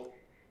more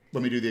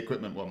when we do the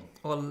equipment one?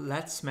 Well,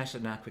 let's smash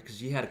it now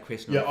because you had a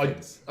question. Yeah. on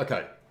fins.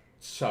 Okay.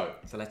 So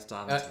let's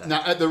dive into that.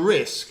 now, at the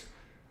risk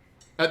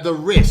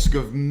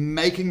of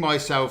making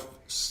myself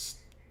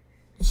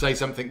say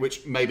something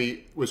which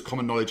maybe was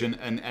common knowledge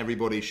and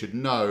everybody should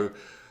know,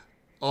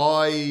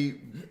 I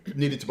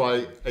needed to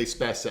buy a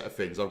spare set of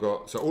fins. I've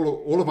got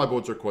all of my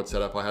boards are quad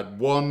setup. I had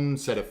one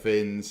set of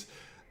fins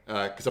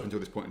because up until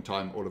this point in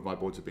time, all of my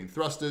boards have been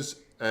thrusters.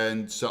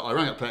 And so I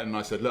rang up Clayton and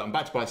I said, look, I'm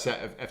about to buy a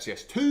set of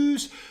FCS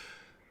 2s.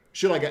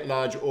 Should I get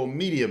large or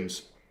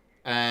mediums?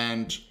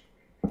 And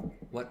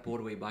What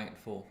board are we buying it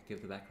for? Give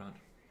the background.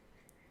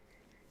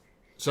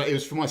 so it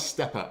was for my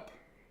step up.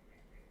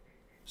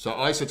 So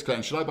I said to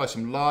Clayton, should I buy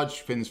some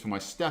large fins for my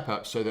step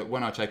up so that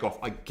when I take off,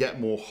 I get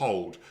more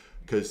hold?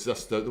 Because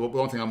that's the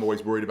one thing I'm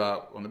always worried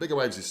about on the bigger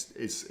waves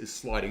is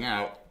sliding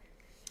out.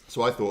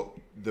 So I thought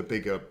the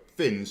bigger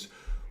fins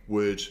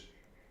would,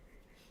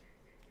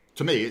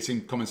 to me, it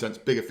seemed common sense,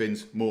 bigger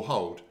fins, more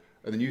hold.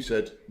 And then you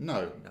said,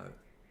 no. No.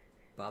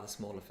 Buy the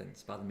smaller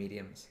fins. Buy the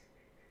mediums.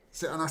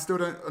 So, and I still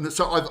don't. And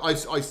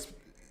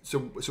so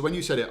when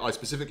you said it, I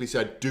specifically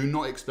said, do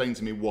not explain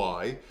to me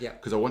why. Yeah.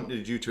 Because I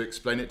wanted you to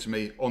explain it to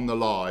me on the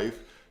live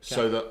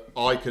so that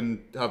I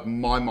can have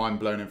my mind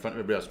blown in front of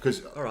everybody else.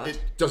 Because it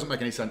doesn't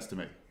make any sense to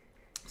me.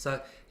 So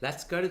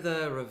let's go to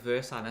the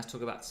reverse side. Let's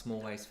talk about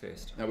small waves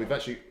first. Now we've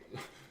actually,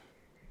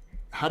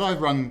 had I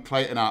run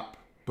Clayton up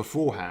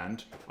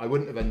beforehand, I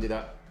wouldn't have ended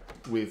up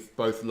with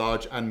both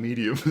large and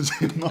mediums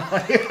in my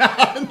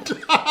hand.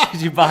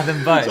 Did you buy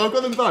them both? So I've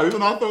got them both,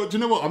 and I thought, do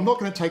you know what? I'm not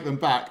going to take them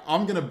back.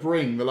 I'm going to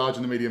bring the large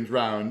and the mediums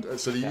round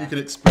so that you can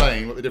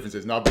explain what the difference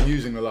is. Now, I've been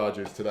using the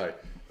larges today.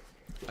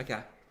 Okay,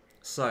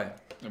 so.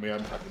 Let me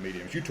unpack the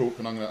mediums. You talk,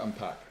 and I'm going to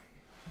unpack.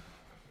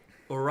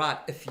 All right,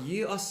 if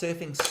you are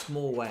surfing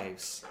small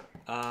waves,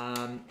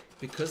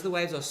 because the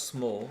waves are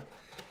small,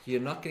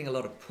 you're not getting a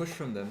lot of push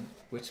from them,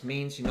 which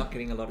means you're not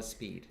getting a lot of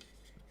speed.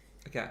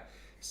 Okay,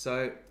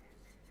 so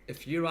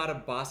if you ride a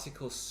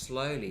bicycle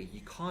slowly,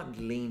 you can't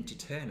lean to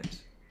turn it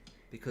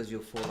because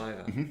you'll fall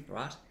over,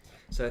 right?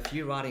 So if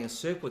you're riding a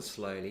surfboard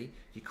slowly,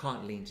 you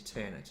can't lean to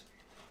turn it.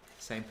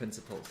 Same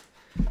principles.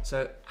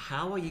 So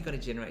how are you going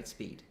to generate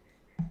speed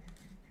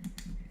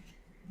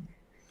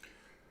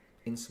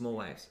in small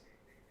waves?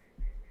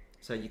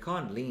 So you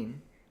can't lean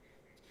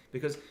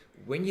because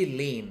when you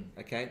lean,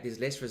 okay, there's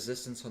less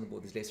resistance on the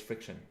board, there's less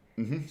friction.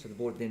 So the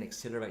board then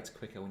accelerates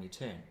quicker when you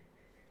turn.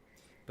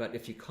 But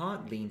if you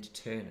can't lean to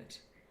turn it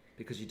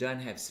because you don't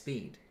have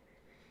speed,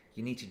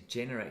 you need to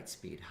generate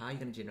speed. How are you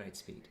going to generate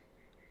speed?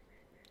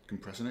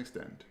 Compress and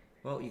extend.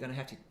 Well, you're going to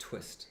have to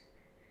twist.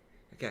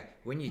 Okay,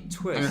 when you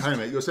twist. Hang on a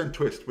minute, you're saying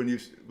twist when.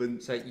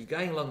 So you're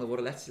going along the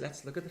water. Let's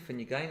look at the fin.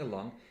 You're going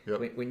along.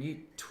 Yep. When you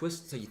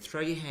twist, so you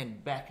throw your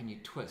hand back and you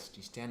twist.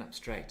 You stand up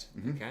straight.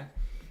 Okay,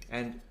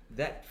 and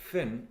that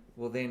fin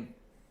will then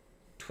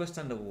twist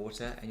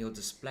underwater, and you'll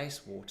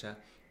displace water,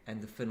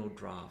 and the fin will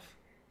drive.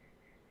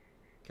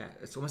 Okay,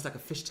 it's almost like a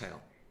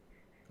fishtail.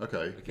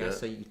 Okay. Okay,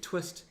 so you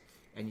twist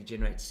and you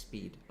generate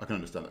speed. I can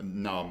understand that.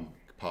 Now I'm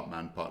part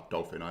man, part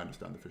dolphin. I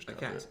understand the fish tail.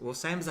 Okay, well,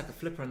 same as like a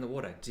flipper in the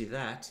water. Do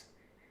that,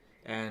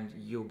 and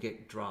you'll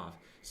get drive.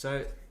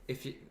 So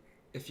if you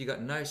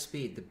got no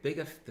speed, the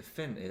bigger the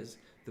fin is,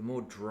 the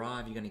more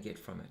drive you're going to get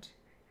from it.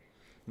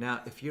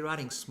 Now, if you're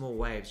riding small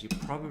waves, you're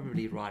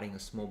probably riding a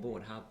small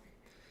board. How,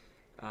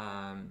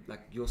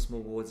 like your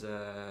small board's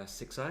a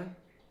 6.0? I've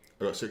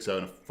got 6.0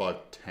 and a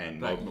 5.10.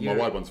 But My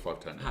wide one's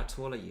 5.10. How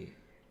tall are you?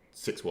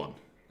 6'1".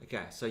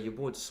 Okay, so your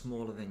board's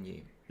smaller than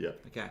you. Yeah.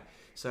 Okay,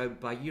 so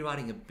by you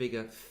riding a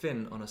bigger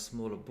fin on a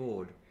smaller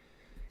board,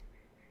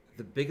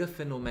 The bigger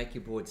fin will make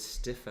your board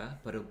stiffer,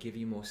 but it'll give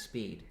you more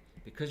speed.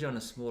 Because you're on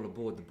a smaller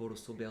board, the board will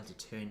still be able to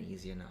turn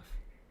easy enough.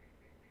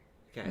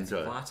 Okay, it's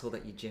vital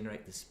that you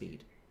generate the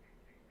speed.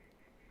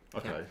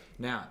 Okay.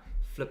 Now,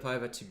 flip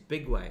over to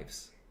big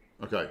waves.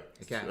 Okay.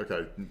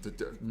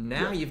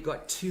 Now you've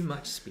got too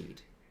much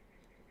speed.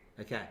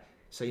 Okay,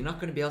 so you're not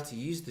going to be able to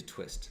use the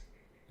twist.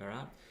 All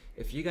right.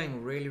 If you're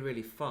going really,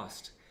 really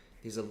fast,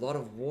 there's a lot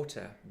of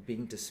water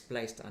being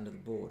displaced under the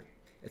board.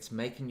 It's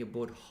making your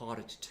board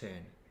harder to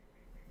turn.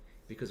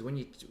 Because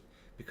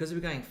we're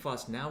going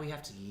fast, now we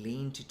have to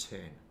lean to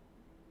turn.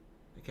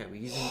 Okay,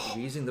 we're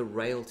using the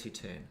rail to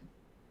turn.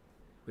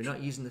 We're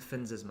not using the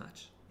fins as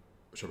much.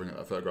 Shall I bring up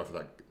that photograph of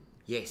that?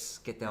 Yes,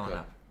 get that one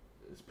up.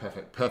 It's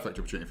perfect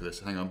opportunity for this.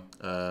 Hang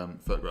on,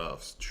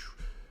 photographs.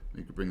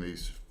 You could bring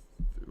these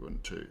 1,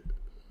 2.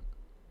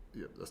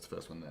 Yep, that's the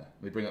first one there.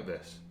 Let me bring up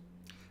this.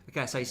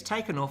 Okay, so he's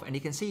taken off, and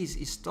you can see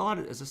he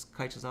started. Is this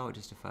Coach's eye or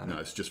just a photo? No,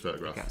 it's just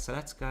photograph. Okay, so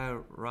let's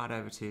go right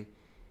over to.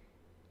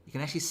 You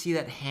can actually see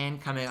that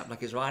hand coming up,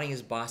 like he's riding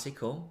his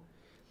bicycle,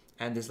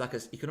 and there's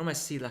you can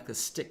almost see like a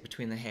stick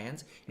between the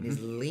hands, and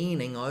he's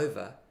leaning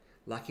over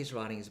like he's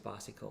riding his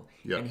bicycle,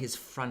 and his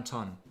front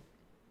on.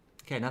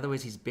 Okay, in other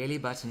words, his belly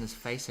button is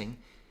facing,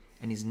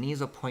 and his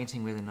knees are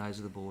pointing where the nose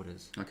of the board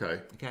is.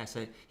 Okay,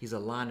 so he's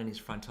aligned in his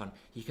front on.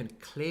 You can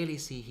clearly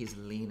see he's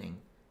leaning.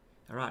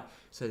 All right,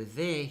 so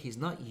there he's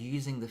not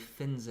using the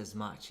fins as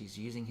much. He's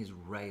using his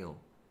rail.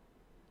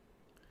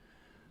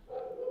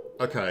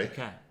 Okay.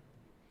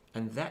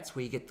 And that's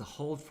where you get the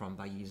hold from,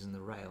 by using the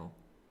rail.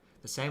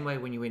 The same way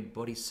when you went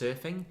body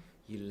surfing,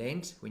 you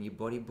leant. When you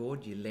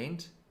bodyboard, you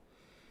leant.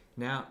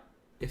 Now,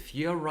 if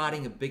you're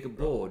riding a bigger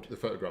board... The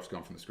photograph's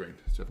gone from the screen,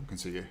 so everyone can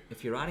see you.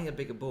 If you're riding a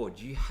bigger board,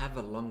 you have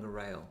a longer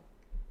rail,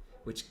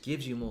 which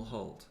gives you more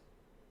hold.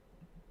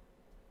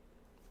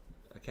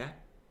 Okay?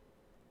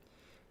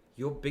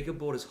 Your bigger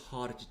board is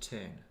harder to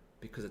turn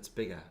because it's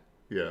bigger.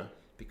 Yeah.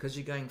 Because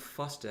you're going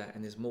faster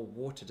and there's more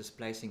water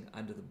displacing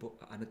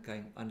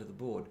going under the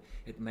board,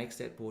 it makes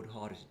that board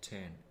harder to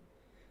turn.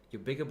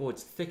 Your bigger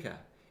board's thicker,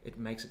 it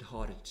makes it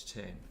harder to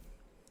turn.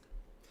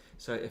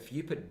 So if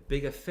you put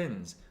bigger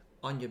fins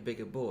on your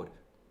bigger board,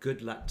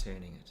 good luck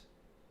turning it.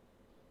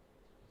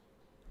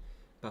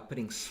 By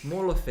putting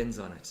smaller fins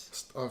on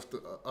it. I'm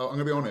going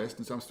to be honest,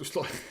 and so I'm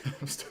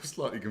still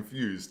slightly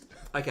confused.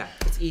 Okay,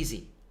 it's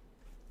easy.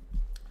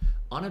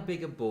 On a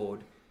bigger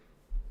board,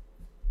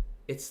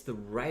 it's the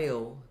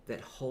rail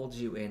that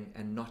holds you in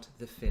and not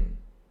the fin.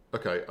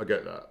 Okay, I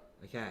get that.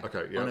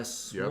 Okay, yeah. On a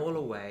smaller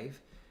wave,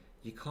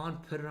 you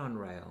can't put it on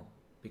rail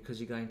because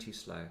you're going too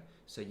slow.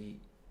 So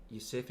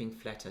you're surfing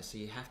flatter, so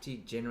you have to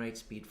generate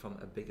speed from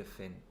a bigger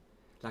fin.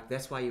 Like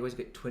that's why you always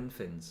get twin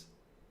fins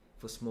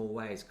for small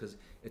waves, because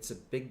it's a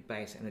big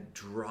base and it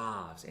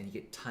drives and you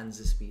get tons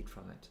of speed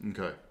from it.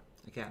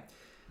 Okay.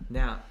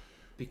 Now,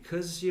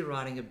 because you're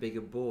riding a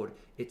bigger board,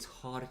 it's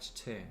harder to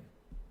turn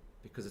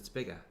because it's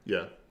bigger.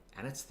 Yeah.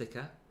 And it's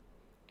thicker,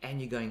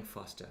 and you're going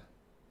faster.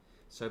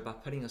 So by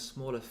putting a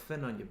smaller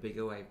fin on your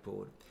bigger wave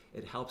board,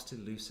 it helps to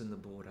loosen the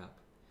board up,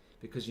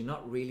 because you're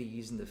not really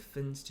using the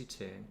fins to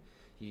turn,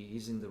 you're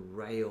using the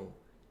rail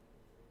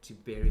to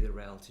bury the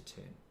rail to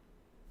turn.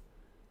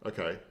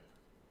 Okay.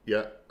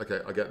 Yeah,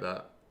 okay, I get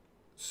that.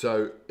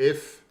 So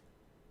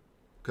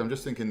I'm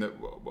just thinking that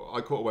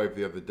I caught a wave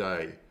the other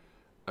day,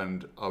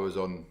 and I was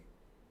on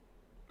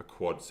a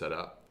quad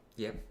setup.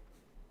 Yep.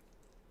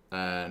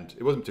 And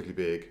it wasn't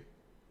particularly big.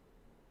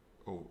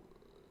 Oh,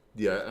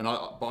 yeah, and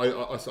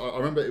I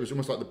remember it was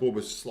almost like the board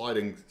was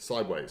sliding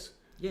sideways.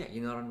 Yeah,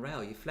 you're not on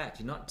rail, you're flat.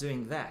 You're not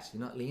doing that.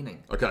 You're not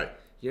leaning. Okay.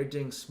 You're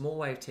doing small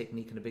wave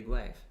technique in a big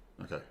wave.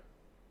 Okay.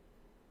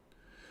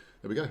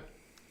 There we go.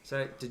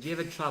 So, did you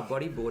ever try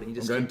bodyboard and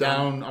you just...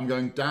 I'm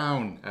going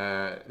down.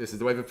 This is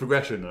the wave of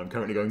progression, and I'm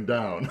currently going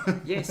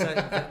down. Yeah, so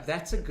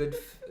that's a good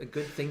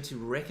thing to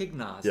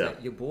recognize,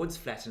 that your board's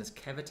flat and it's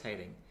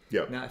cavitating.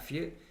 Yeah. Now, if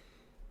you...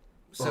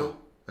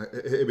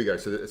 Here we go.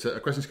 So a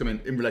question's come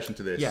in relation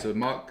to this. Yeah. So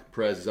Mark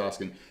Perez is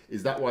asking,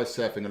 is that why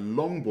surfing a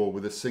longboard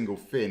with a single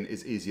fin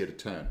is easier to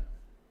turn?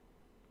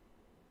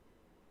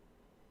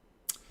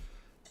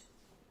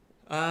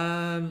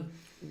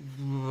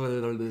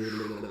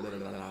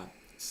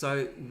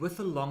 So with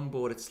a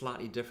longboard, it's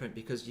slightly different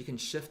because you can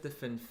shift the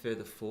fin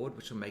further forward,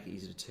 which will make it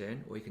easier to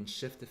turn, or you can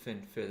shift the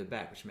fin further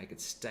back, which will make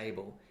it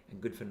stable and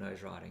good for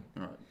nose riding.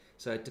 All right.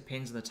 So it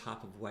depends on the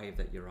type of wave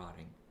that you're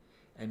riding.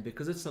 And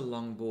because it's a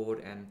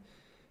longboard and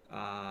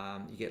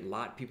you get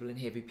light people and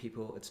heavy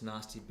people, it's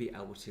nice to be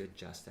able to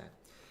adjust that.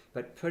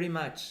 But pretty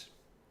much,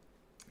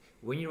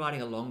 when you're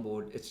riding a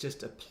longboard, it's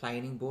just a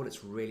planing board.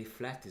 It's really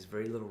flat. There's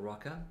very little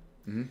rocker.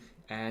 Mm-hmm.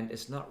 And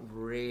it's not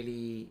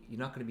really, you're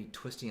not going to be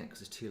twisting it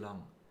because it's too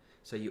long.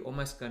 So you're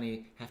almost going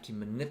to have to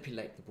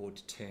manipulate the board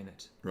to turn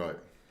it. Right.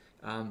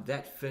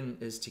 That fin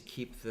is to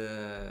keep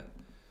the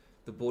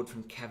board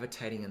from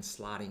cavitating and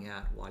sliding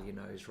out while you're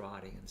nose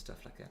riding and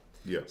stuff like that.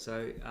 Yeah.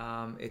 So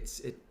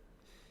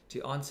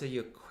to answer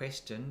your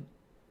question,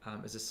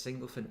 is a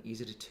single fin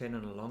easier to turn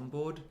on a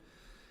longboard?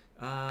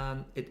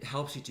 It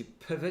helps you to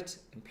pivot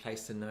and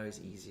place the nose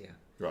easier.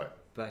 Right.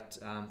 But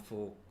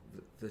for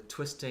the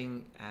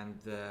twisting and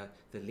the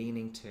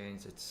leaning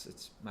turns,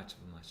 it's much of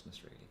a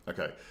muchness really.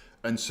 Okay,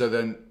 and so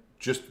then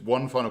just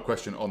one final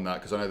question on that,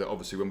 because I know that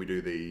obviously when we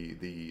do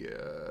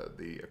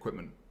the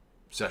equipment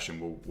session,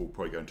 we'll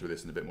probably go into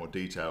this in a bit more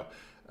detail,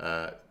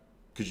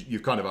 because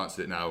you've kind of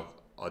answered it now.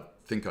 I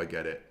think I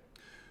get it.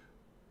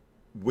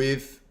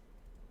 With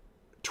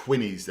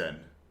twinnies then,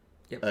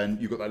 Yep.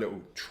 and you've got that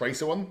little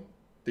tracer one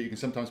that you can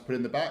sometimes put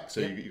in the back. So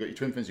Yep. you got your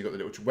twin fins, you got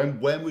the little.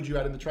 When would you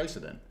add in the tracer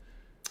then?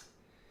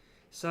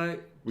 So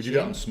Would you do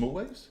that on small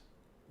waves?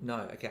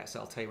 No, okay, so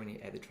I'll tell you when you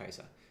add the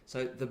tracer.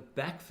 So the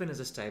back fin is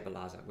a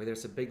stabilizer, whether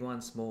it's a big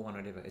one, small one,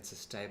 whatever, it's a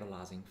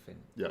stabilizing fin.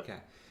 Yeah. Okay.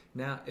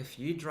 Now, if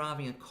you're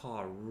driving a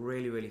car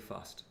really, really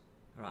fast,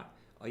 all right,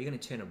 are you going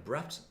to turn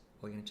abrupt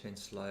or are you going to turn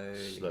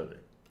slowly? Slowly.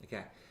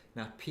 Okay.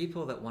 Now,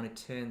 people that want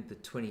to turn the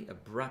 20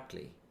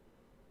 abruptly,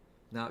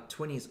 now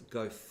 20s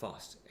go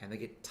fast and they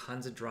get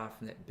tons of drive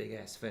from that big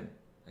ass fin.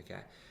 Okay.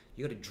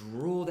 You got to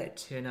draw that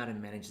turn out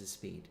and manage the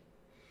speed.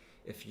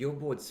 If your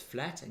board's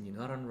flat and you're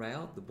not on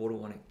rail, the board will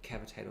want to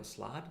cavitate or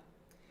slide,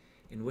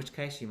 in which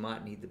case you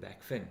might need the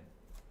back fin.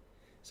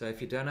 So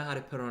if you don't know how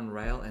to put it on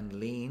rail and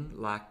lean,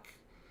 like,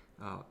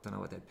 I don't know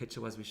what that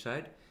picture was we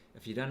showed,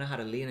 if you don't know how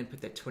to lean and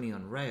put that 20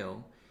 on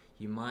rail,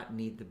 you might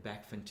need the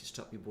back fin to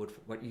stop your board,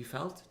 for what you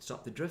felt, to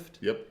stop the drift.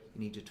 Yep. You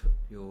need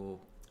your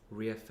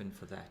rear fin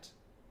for that,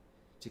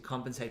 to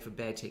compensate for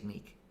bad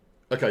technique.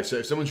 Okay, so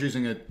if someone's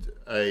using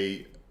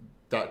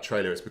that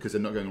trailer, it's because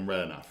they're not going on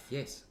rail enough.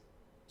 Yes.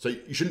 So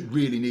you shouldn't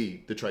really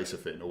need the tracer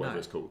fin or whatever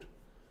it's called.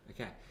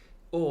 Okay.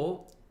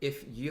 Or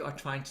if you are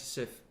trying to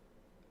surf,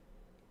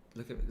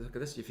 look at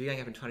this. If you're going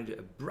up and trying to do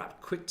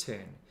abrupt quick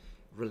turn,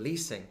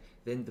 releasing,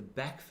 then the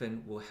back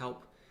fin will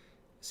help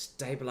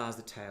stabilize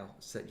the tail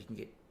so that you can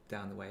get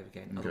down the wave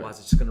again. Okay. Otherwise,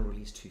 it's just going to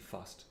release too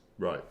fast.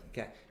 Right.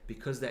 Okay.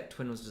 Because that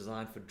twin was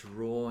designed for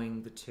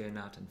drawing the turn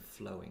out and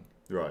flowing.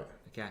 Right.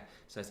 Okay.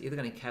 So it's either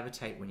going to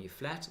cavitate when you're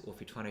flat, or if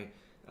you're trying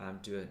to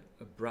do an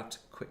abrupt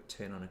quick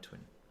turn on a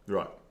twin.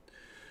 Right.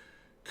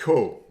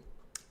 Cool.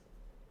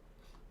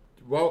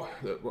 Well,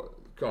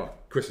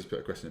 Chris has put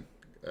a question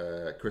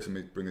in. Chris, let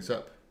me bring this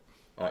up.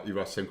 You've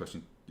asked the same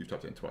question. You've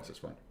typed it in twice. That's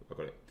fine. I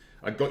got it.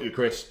 I got you,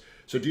 Chris.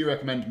 So do you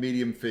recommend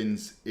medium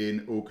fins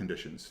in all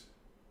conditions?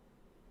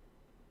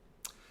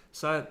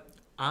 So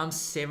I'm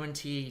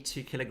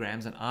 72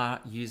 kilograms and I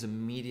use a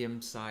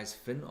medium-sized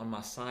fin on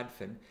my side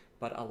fin,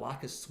 but I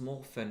like a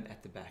small fin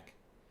at the back.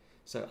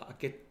 So I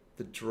get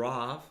the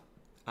drive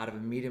out of a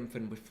medium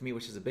fin for me,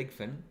 which is a big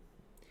fin,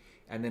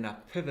 and then I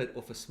pivot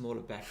off a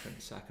smaller back fin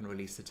so I can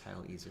release the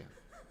tail easier.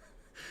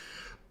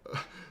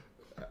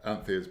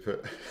 Anthea's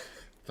put,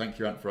 thank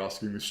you, Ant, for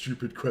asking the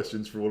stupid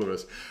questions for all of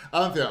us.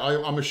 Anthea,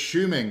 I'm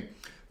assuming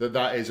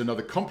that is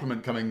another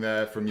compliment coming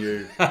there from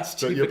you.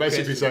 So you're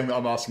basically saying that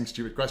I'm asking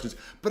stupid questions,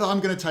 but I'm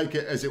going to take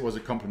it as it was a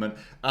compliment.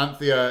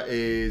 Anthea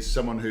is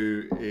someone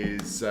who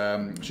is,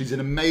 she's an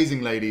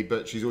amazing lady,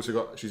 but she's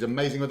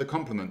amazing with the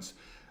compliments.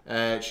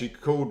 She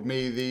called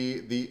me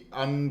the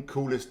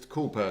uncoolest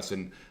cool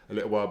person a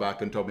little while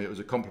back and told me it was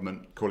a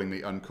compliment calling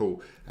me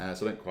uncool.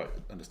 So I don't quite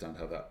understand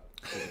how that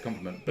was a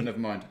compliment, but never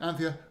mind.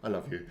 Anthea, I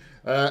love you.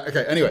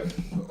 Okay, anyway,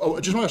 I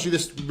just want to ask you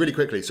this really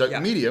quickly. So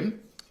medium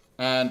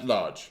and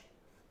large.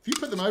 If you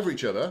put them over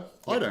each other,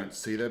 I don't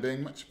see there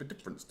being much of a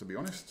difference, to be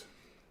honest.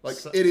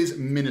 It is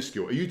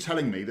minuscule. Are you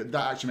telling me that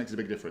actually makes a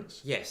big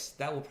difference? Yes,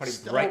 that will probably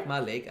break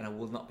my leg and I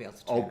will not be able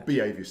to turn it.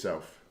 Behave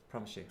yourself.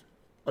 Promise you.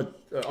 I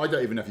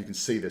don't even know if you can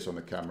see this on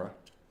the camera.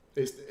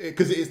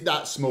 Because it is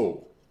that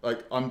small.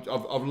 I've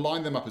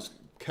lined them up as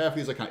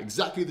carefully as I can.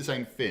 Exactly the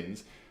same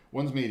fins.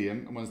 One's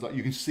medium and one's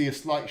you can see a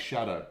slight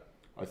shadow,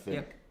 I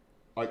think.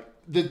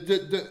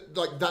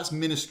 Yep. That's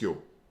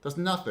minuscule. That's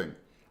nothing.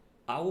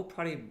 I will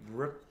probably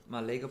rip my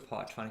leg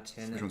apart trying to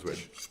turn it. Which one's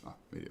which?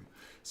 Medium.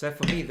 So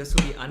for me, this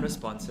will be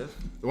unresponsive.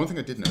 The one thing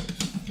I did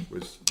notice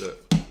was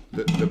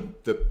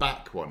the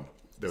back one.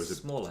 There was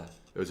smaller.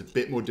 There was a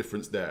bit more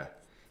difference there.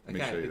 Let me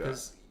show you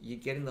because you're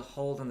getting the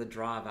hold and the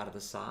drive out of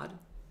the side,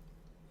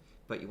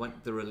 but you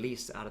want the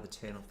release out of the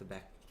turn off the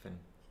back fin.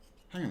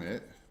 Hang on a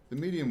minute. The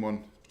medium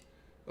one.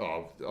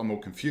 Oh, I'm all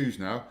confused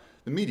now.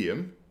 The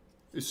medium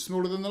is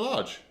smaller than the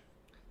large.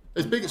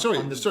 It's bigger.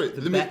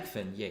 The back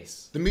fin,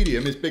 yes. The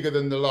medium is bigger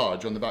than the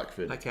large on the back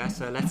fin. Okay,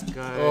 so let's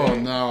go. Oh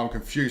no, I'm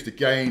confused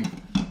again.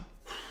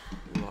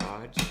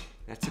 Large.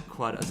 That's a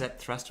quad. Is that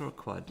thruster or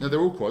quad? No,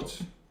 they're all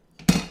quads.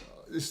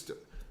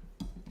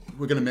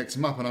 We're going to mix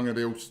them up, and I'm going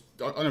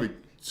to be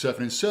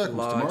surfing in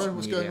circles tomorrow.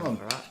 What's going on?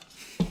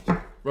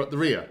 Right, the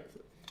rear.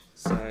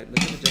 So look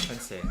at the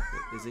difference there.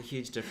 There's a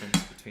huge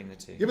difference between the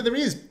two. Yeah, but there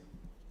is.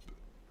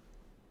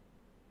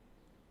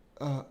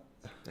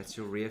 That's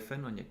your rear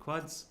fin on your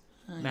quads.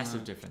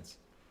 Massive difference.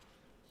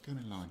 Go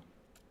in line.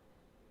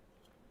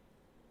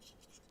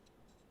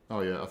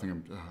 Oh yeah, I think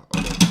I'm. Do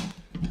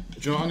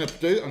you know what I'm going to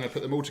do? I'm going to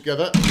put them all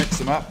together, mix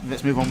them up, and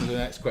let's move on to the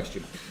next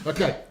question.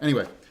 Okay.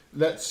 Anyway,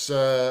 let's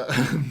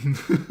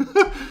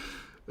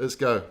let's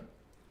go.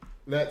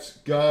 Let's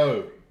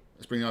go.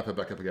 Let's bring the iPad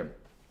back up again.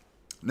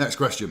 Next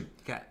question.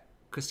 Okay,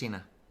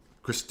 Christina.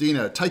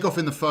 Christina, take off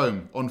in the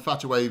foam. On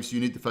fatter waves, you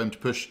need the foam to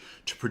push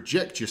to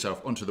project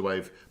yourself onto the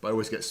wave, but I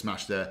always get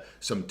smashed there.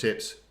 Some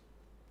tips.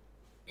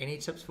 Any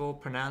tips for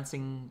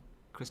pronouncing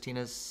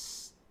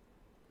Christina's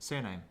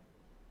surname?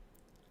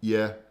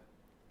 Yeah.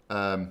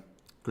 I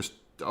was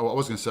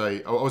going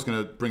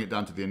to bring it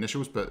down to the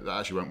initials, but that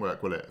actually won't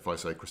work, will it? If I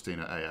say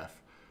Christina AF.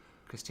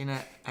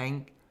 Christina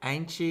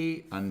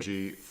Angie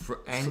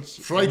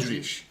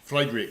Friedrich.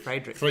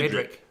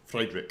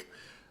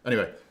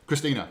 Anyway,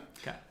 Christina.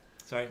 Okay,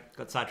 sorry,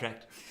 got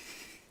sidetracked.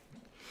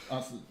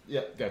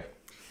 Yeah, go.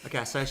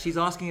 Okay, so she's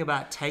asking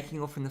about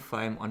taking off in the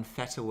foam on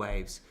fatter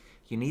waves.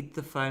 You need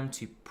the foam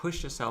to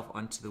push yourself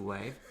onto the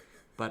wave,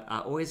 but I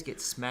always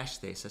get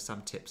smashed there, so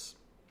some tips.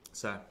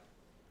 So,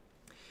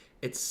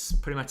 it's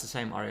pretty much the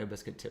same Oreo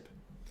biscuit tip.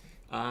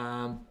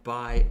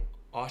 By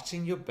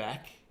arching your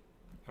back,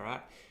 all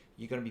right,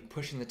 you're going to be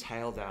pushing the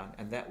tail down,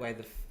 and that way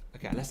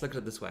okay, let's look at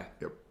it this way.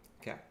 Yep.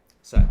 Okay,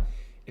 so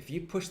if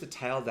you push the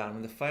tail down,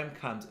 when the foam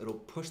comes, it'll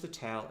push the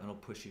tail and it'll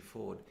push you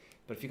forward.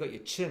 But if you've got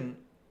your chin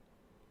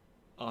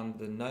on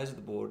the nose of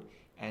the board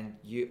and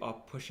you are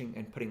pushing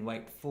and putting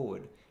weight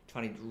forward,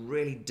 trying to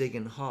really dig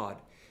in hard,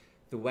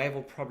 the wave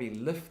will probably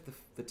lift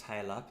the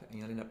tail up and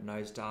you'll end up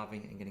nose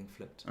diving and getting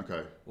flipped.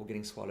 Okay. Or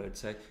getting swallowed.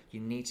 So you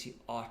need to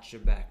arch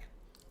your back.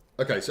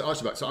 Okay, so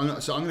arch your back. So I'm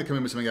going to come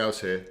in with something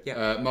else here.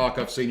 Yeah. Mark,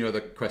 I've seen your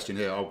other question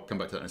here. I'll come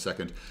back to that in a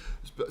second.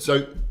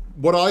 So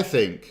what I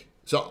think...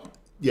 So,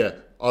 yeah,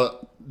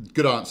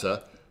 good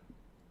answer.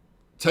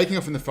 Taking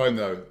off in the foam,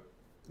 though.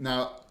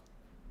 Now,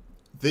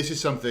 this is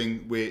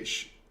something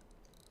which...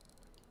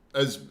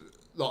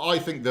 I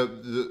think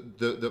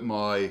that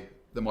my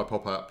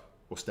pop-up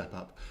or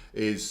step-up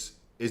is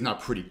now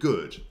pretty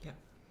good. Yeah.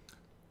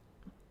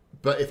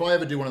 But if I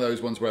ever do one of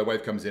those ones where a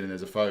wave comes in and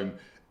there's a foam...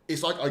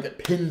 It's like I get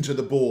pinned to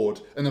the board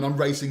and then I'm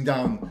racing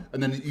down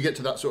and then you get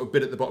to that sort of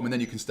bit at the bottom and then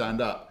you can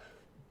stand up.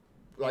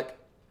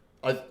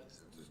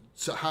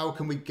 So how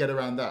can we get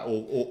around that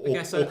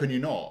or can you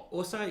not?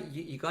 Also,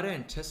 you got to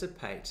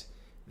anticipate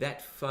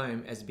that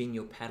foam as being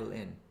your paddle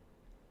in.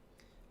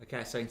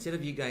 Okay, so instead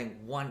of you going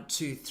 1,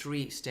 2,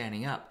 3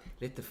 standing up,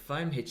 let the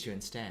foam hit you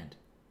and stand.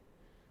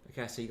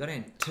 Okay, so you got to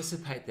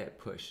anticipate that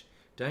push.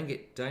 Don't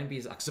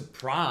be like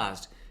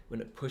surprised when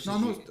it pushes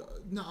you.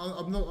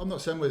 I'm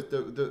not saying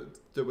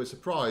that we're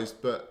surprised,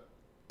 but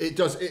it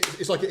does.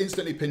 It's like it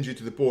instantly pins you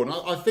to the board. And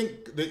I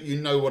think that you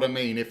know what I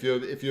mean. If you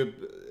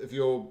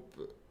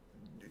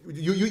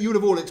would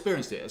have all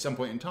experienced it at some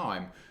point in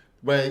time,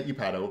 where you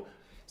paddle.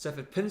 So if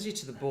it pins you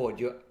to the board,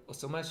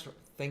 it's almost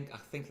I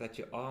think that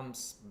your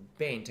arms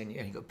bent and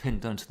you got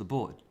pinned onto the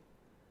board.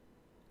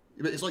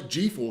 It's like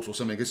G-force or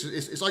something.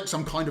 It's like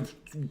some kind of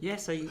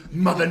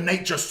Mother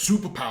Nature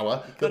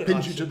superpower that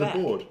pins you to the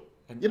board.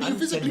 Yeah, but you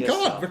physically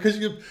can't because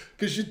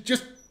you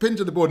just pin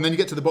to the board and then you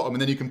get to the bottom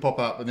and then you can pop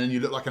up and then you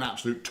look like an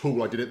absolute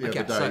tool. I did it the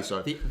other day.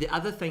 So the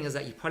other thing is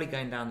that you're probably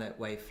going down that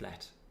wave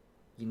flat.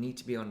 You need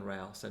to be on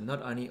rail. So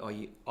not only are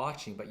you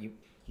arching, but you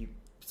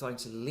starting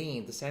to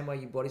lean the same way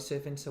you body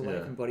surf into a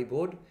wave and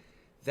bodyboard.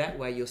 That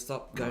way you'll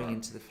stop going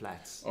into the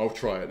flats. I'll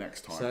try it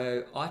next time.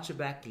 So arch your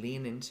back,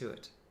 lean into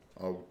it.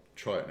 I'll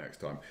try it next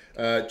time.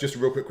 Just a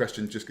real quick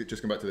question. Just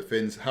come back to the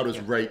fins. How does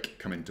rake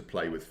come into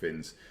play with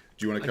fins?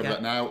 Do you want to cover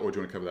that now, or do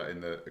you want to cover that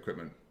in the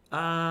equipment?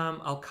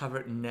 I'll cover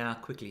it now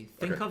quickly.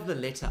 Think of the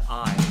letter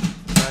I.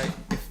 So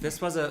if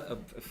this was a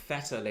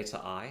fatter letter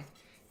I,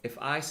 if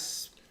I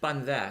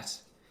spun that,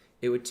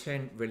 it would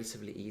turn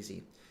relatively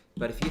easy.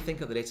 But if you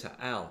think of the letter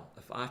L,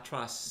 if I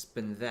try to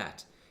spin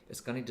that, it's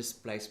going to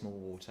displace more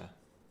water.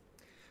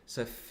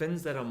 So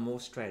fins that are more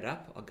straight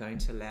up are going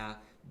to allow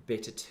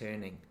better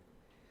turning.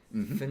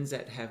 Mm-hmm. Fins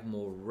that have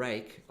more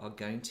rake are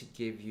going to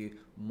give you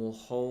more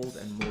hold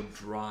and more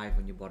drive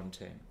on your bottom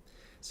turn.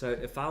 So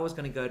if I was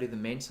going to go to the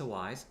Mentor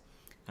wise,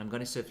 I'm going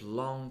to surf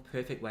long,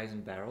 perfect waves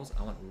and barrels.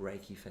 I want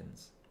rakey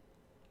fins.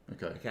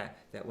 Okay.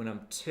 That when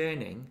I'm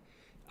turning,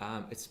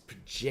 it's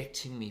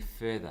projecting me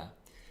further.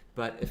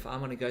 But if I'm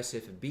going to go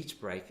surf a beach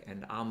break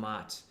and I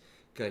might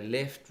go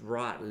left,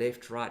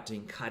 right,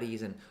 doing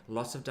cutties and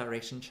lots of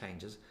direction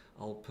changes,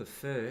 I'll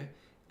prefer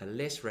a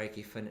less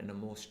rakey fin and a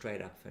more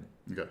straight up fin.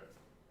 Okay.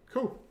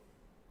 Cool.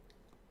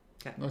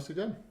 Okay. Nicely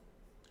done.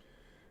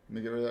 Let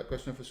me get rid of that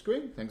question off the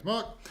screen. Thanks,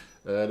 Mark.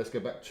 Let's go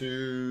back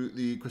to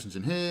the questions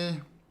in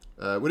here.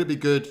 Would it be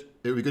good?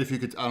 It would be good if you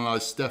could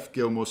analyse Steph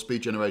Gilmore's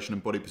speed generation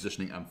and body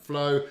positioning and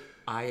flow.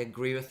 I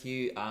agree with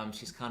you.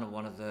 She's kind of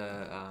one of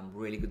the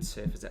really good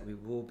surfers that we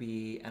will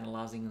be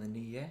analysing in the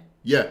new year.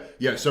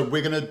 Yeah. So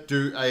we're going to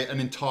do an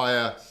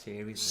entire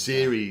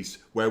series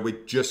where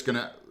we're just going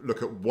to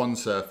look at one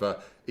surfer,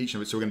 each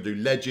of it. So we're going to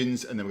do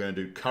legends, and then we're going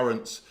to do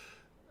currents,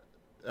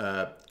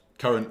 like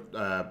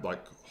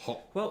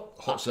hot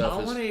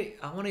surfers.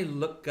 I want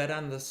to go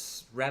down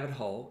this rabbit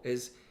hole.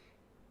 Is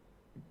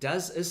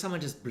someone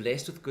just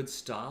blessed with good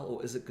style,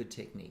 or is it good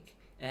technique?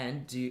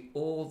 And do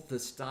all the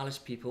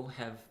stylish people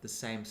have the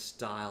same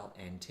style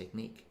and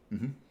technique?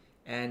 Mm-hmm.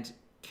 And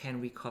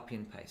can we copy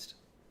and paste?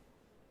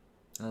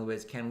 In other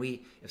words,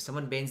 if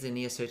someone bends their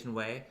knee a certain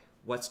way,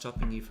 what's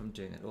stopping you from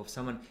doing it? Or if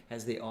someone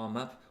has their arm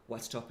up,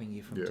 what's stopping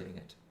you from doing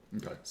it?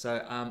 Okay.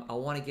 So I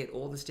want to get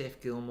all the Steph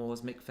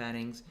Gilmores, Mick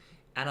Fannings,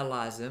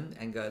 analyze them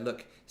and go,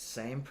 look,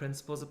 same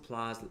principles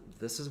applies.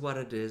 This is what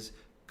it is.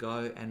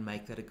 Go and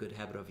make that a good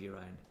habit of your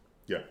own.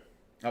 Yeah,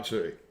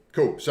 absolutely.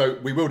 Cool. So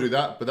we will do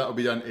that, but that will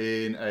be done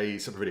in a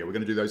separate video. We're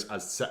going to do those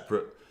as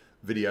separate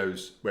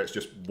videos where it's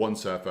just one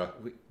surfer.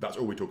 That's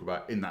all we talk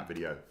about in that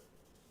video.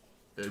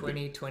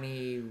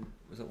 2020,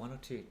 was it 1 or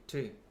 2?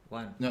 2.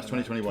 1. No, it's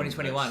 2021.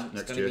 2021.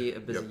 It's going to be a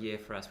busy Yep. year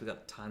for us. We've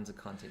got tons of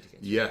content to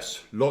get to.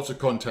 Yes, lots of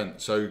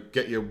content. So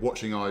get your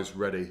watching eyes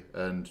ready,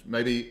 and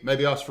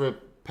maybe ask for a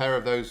pair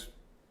of those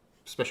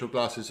special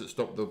glasses that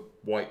stop the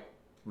white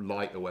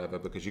light or whatever,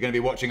 because you're going to be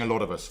watching a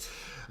lot of us.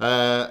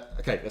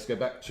 Okay, let's go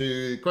back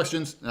to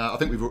questions. I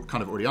think we've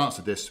kind of already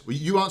answered this.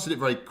 You answered it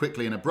very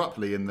quickly and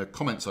abruptly in the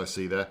comments I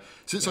see there.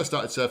 Since I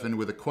started surfing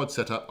with a quad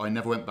setup, I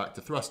never went back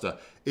to thruster.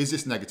 Is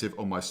this negative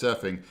on my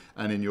surfing?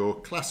 And in your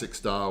classic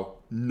style,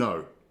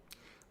 no.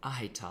 I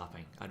hate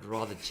typing. I'd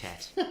rather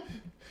chat.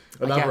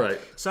 Elaborate.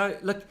 Okay. So,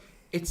 look,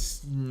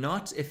 it's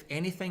not, if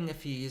anything,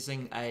 if you're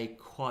using a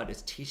quad,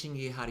 it's teaching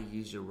you how to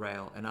use your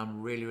rail. And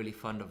I'm really, really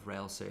fond of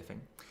rail surfing.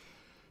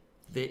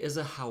 There is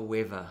a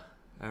however,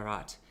 all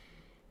right.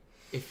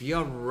 If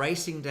you're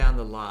racing down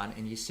the line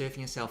and you're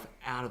surfing yourself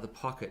out of the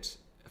pocket,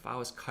 if I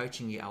was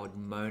coaching you, I would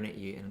moan at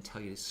you and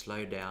tell you to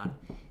slow down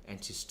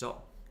and to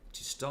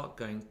start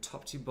going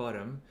top to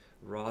bottom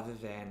rather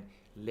than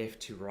left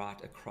to right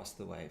across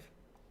the wave.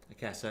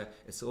 Okay, so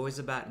it's always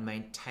about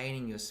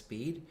maintaining your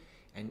speed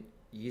and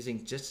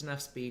using just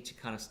enough speed to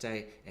kind of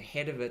stay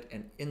ahead of it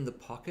and in the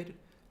pocket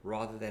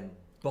rather than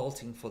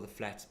bolting for the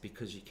flats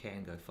because you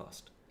can go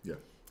fast. Yeah.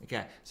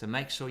 Okay, so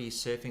make sure you're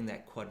surfing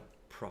that quad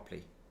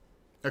properly.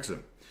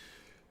 Excellent.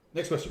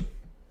 Next question.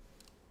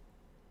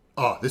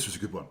 Oh, this was a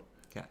good one.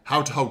 Okay.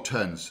 How to hold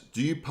turns.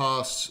 Do you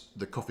pass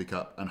the coffee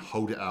cup and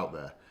hold it out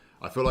there?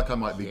 I feel like I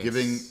might be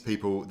giving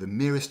people the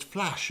merest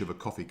flash of a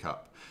coffee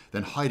cup,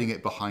 then hiding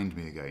it behind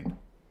me again.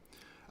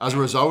 As a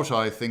result,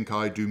 I think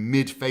I do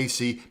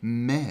mid-facey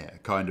mare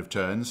kind of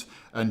turns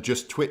and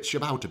just twitch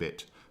about a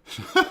bit.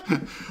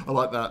 I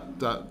like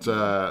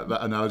that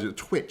analogy.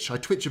 Twitch. I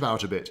twitch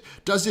about a bit.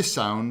 Does this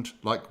sound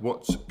like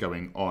what's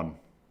going on?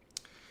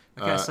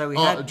 Okay, so we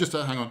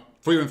hang on.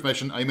 For your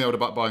information, I emailed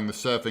about buying the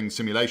surfing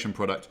simulation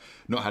product.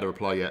 Not had a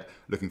reply yet.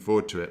 Looking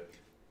forward to it.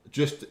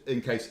 Just in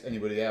case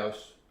anybody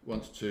else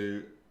wants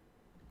to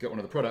get one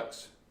of the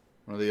products,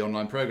 one of the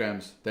online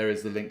programs, there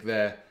is the link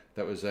there.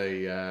 That was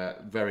a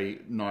very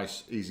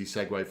nice, easy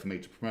segue for me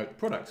to promote the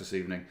product this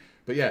evening.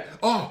 But yeah,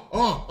 hang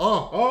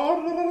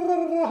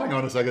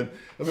on a second.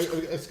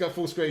 Let's go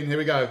full screen. Here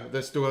we go.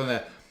 They're still on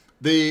there.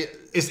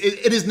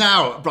 It is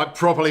now like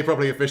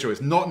properly official. It's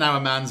not now a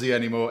Manzi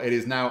anymore. It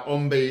is now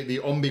Ombi. The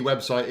Ombi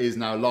website is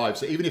now live.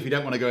 So even if you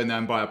don't want to go in there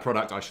and buy a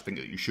product, I should think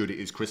that you should. It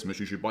is Christmas.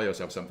 You should buy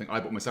yourself something. I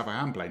bought myself a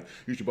hand plane.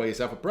 You should buy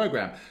yourself a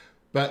program.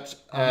 But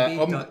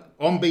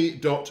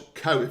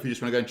ombi.co, if you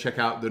just want to go and check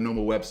out the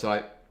normal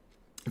website.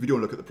 If you do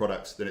want to look at the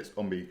products, then it's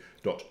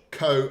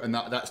ombi.co, and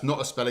that's not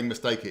a spelling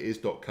mistake. It is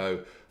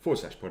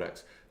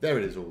 .co/products. There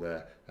it is, all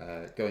there.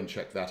 Go and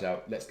check that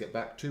out. Let's get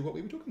back to what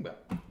we were talking about.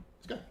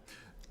 Let's go.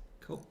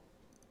 Cool.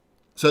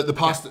 So the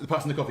passing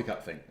the coffee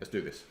cup thing. Let's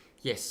do this.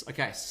 Yes.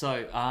 Okay.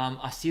 So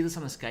I see this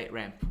on the skate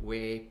ramp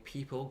where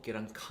people get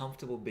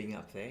uncomfortable being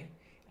up there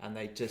and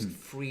they just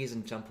freeze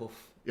and jump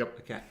off. Yep.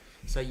 Okay.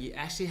 So you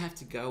actually have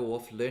to go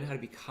off, learn how to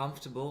be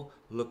comfortable,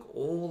 look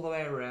all the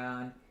way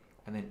around,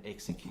 and then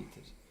execute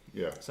it.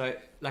 Yeah. So,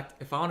 like,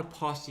 if I want to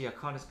pass you, I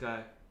can't just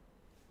go,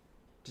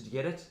 did you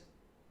get it?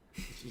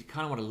 You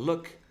kind of want to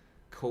look,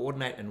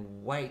 coordinate,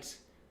 and wait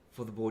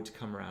for the board to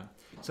come around.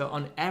 So,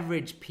 on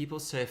average, people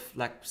surf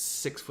like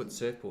 6-foot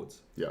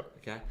surfboards. Yeah.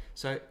 Okay.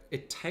 So,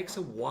 it takes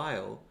a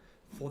while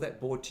for that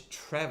board to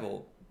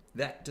travel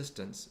that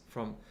distance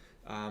from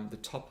the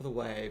top of the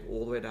wave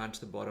all the way down to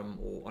the bottom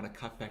or on a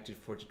cutback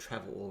for it to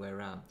travel all the way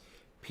around.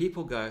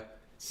 People go,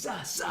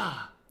 sa,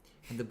 sa,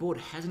 and the board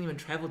hasn't even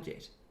traveled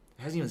yet.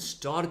 Hasn't even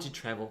started to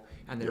travel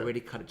and they already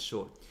cut it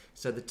short.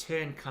 So the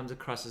turn comes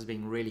across as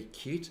being really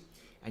cute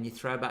and you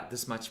throw about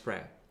this much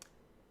spray.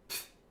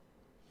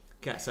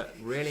 Okay, so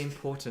really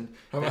important.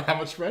 How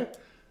much spray?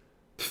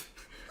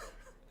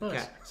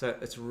 Okay, so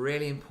it's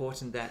really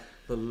important that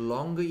the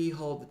longer you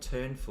hold the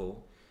turn for,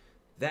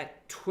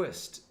 that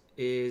twist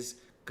is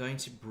going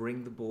to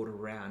bring the board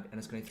around and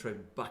it's going to throw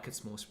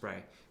buckets more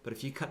spray. But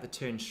if you cut the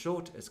turn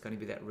short, it's going to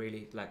be that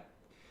really like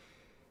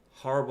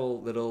horrible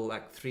little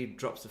like 3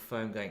 drops of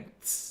foam going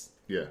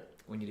yeah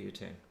when you do your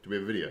turn. Do we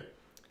have a video?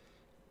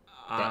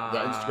 That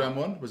Instagram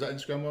one? Was that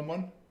Instagram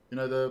one? You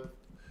know the.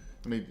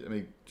 Let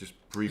me just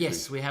briefly.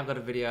 Yes, we have got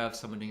a video of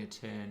someone doing a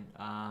turn.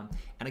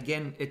 And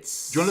again,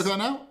 it's. Do you want to look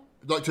at that now?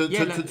 Like to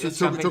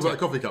talk about the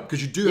coffee cup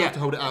because you do have to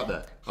hold it out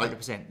there. Like,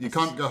 100%. You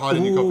can't go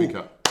hiding your coffee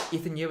cup.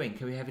 Ethan Ewing.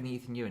 Can we have an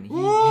Ethan Ewing? He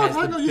has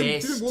the hang on, you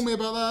best didn't warn me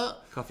about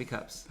that. coffee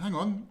cups. Hang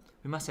on.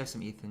 We must have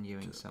some Ethan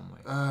Ewing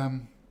somewhere.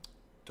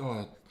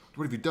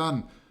 What have you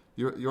done?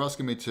 You're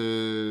asking me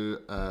to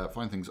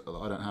find things that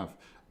I don't have.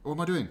 What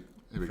am I doing?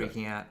 Here we go.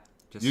 Freaking out.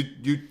 Just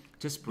You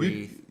just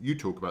breathe. You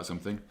talk about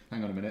something.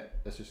 Hang on a minute.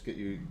 Let's just get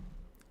you.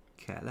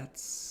 Okay,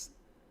 let's.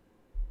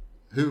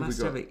 Who have Must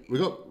we have got?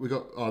 a- We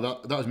got. Oh,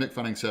 that was Mick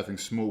Fanning surfing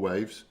small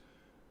waves.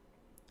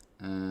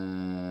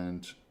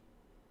 And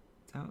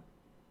Don't.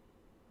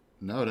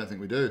 no, I don't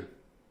think we do.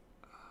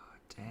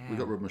 Damn. We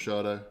got Rob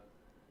Machado.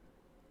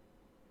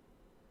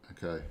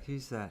 Okay,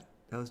 Who's that?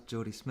 That was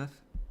Geordie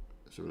Smith.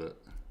 so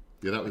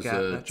yeah, that was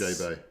Okay, Jay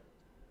let's- Bay.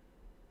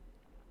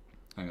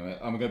 Hang on,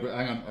 mate.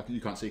 Hang on. You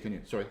can't see, can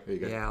you? Sorry. Here you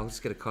go. Yeah, I'll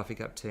just get a coffee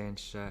cup too and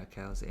show.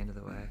 Okay, I was the end of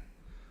the way.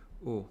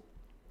 Oh,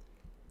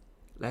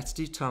 let's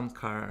do Tom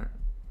Curran.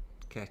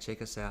 Okay,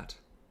 check us out.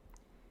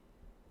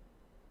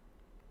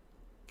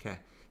 Okay,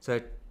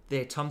 so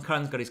there, Tom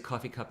Curran's got his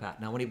coffee cup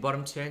out. Now, when he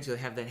bottom turns, he'll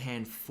have that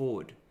hand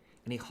forward,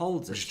 and he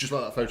holds Which is it just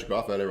like that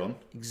photograph earlier on.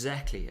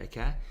 exactly.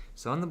 Okay,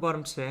 so on the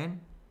bottom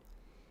turn,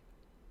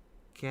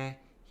 okay,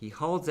 he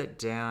holds it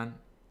down.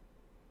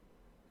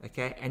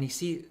 Okay, and you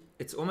see,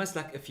 it's almost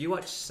like if you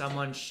watch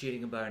someone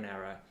shooting a bow and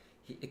arrow,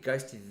 it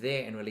goes to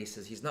there and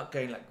releases. He's not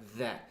going like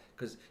that,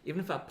 because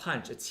even if I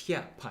punch, it's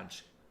here,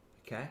 punch.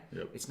 Okay?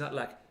 Yep. It's not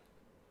like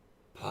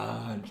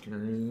punch.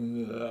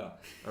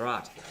 All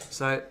right.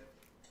 So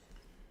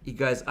he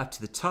goes up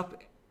to the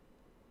top,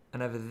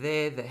 and over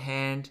there, the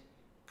hand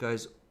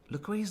goes,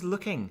 look where he's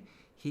looking.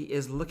 He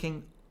is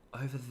looking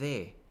over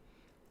there.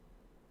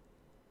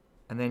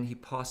 And then he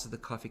passes the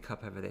coffee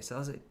cup over there. So that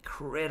was an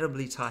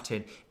incredibly tight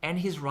turn. And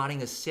he's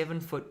riding a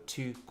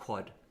 7'2"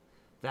 quad.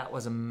 That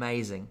was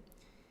amazing.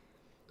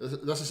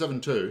 That's a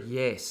 7.2.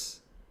 Yes.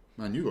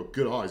 Man, you got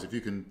good eyes if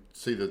you can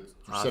see the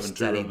I've 7.2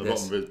 studied on the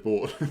this. bottom of his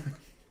board.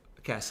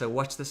 Okay, so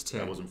watch this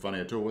turn. That wasn't funny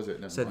at all, was it?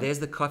 Never So mind. there's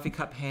the coffee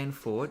cup hand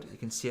forward. You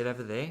can see it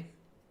over there.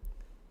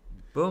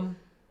 Boom.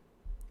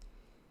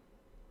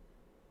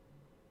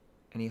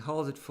 And he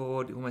holds it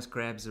forward. He almost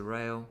grabs the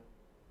rail.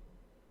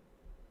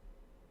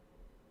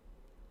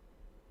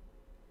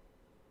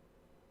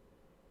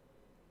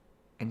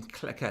 And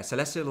okay, so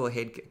let's do a little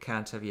head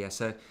count over here.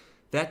 So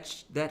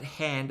that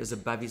hand is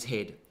above his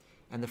head,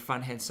 and the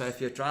front hand. So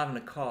if you're driving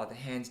a car, the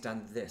hand's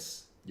done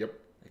this. Yep.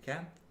 Okay.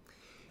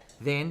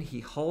 Then he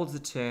holds the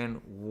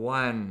turn.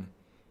 1,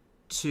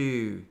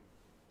 2,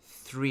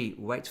 3.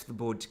 Waits for the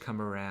board to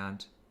come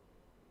around,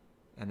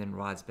 and then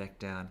rides back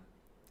down.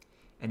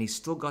 And he's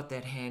still got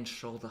that hand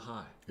shoulder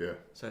high. Yeah.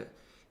 So,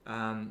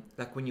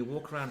 like when you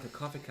walk around with a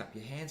coffee cup,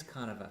 your hand's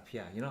kind of up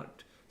here. You're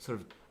not sort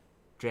of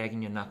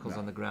dragging your knuckles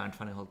on the ground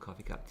trying to hold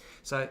coffee cup.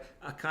 So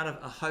I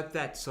hope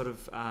that sort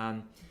of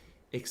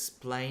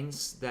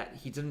explains that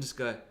he didn't just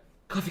go,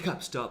 coffee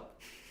cup, stop,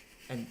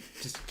 and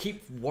just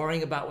keep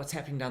worrying about what's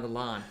happening down the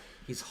line.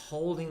 He's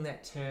holding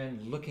that turn,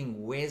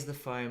 looking, where's the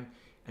foam,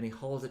 and he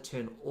holds the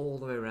turn all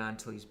the way around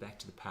until he's back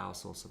to the power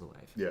source of the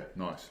wave. Yeah,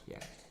 nice. Yeah.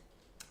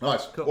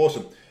 Nice. Cool.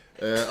 Awesome.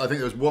 I think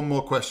there was one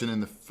more question in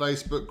the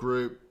Facebook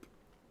group.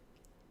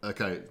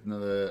 Okay,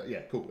 another.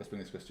 Yeah, cool. Let's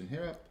bring this question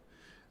here up.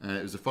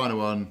 It was the final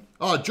one.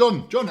 Oh,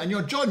 John, and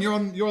you're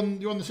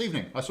on this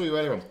evening. I saw you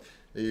earlier on.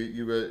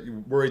 You were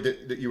worried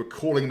that you were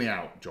calling me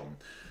out, John.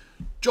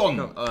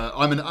 John,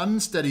 I'm an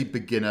unsteady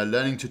beginner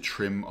learning to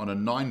trim on a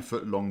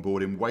 9-foot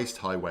longboard in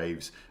waist-high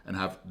waves and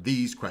have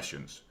these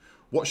questions.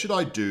 What should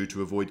I do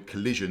to avoid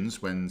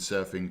collisions when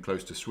surfing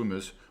close to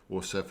swimmers or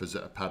surfers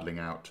that are paddling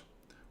out?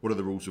 What are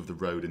the rules of the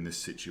road in this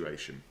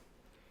situation?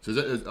 So,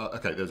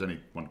 okay, there's only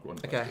one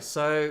Okay, question.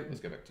 so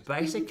Let's go back to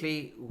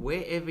basically,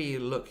 wherever you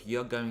look,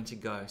 you're going to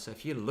go. So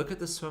if you look at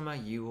the swimmer,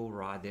 you will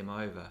ride them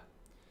over.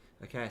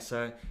 Okay,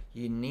 so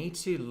you need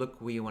to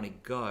look where you want to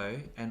go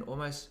and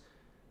almost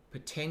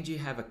pretend you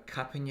have a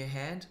cup in your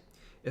hand.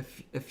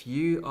 If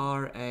you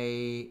are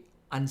a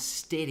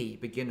unsteady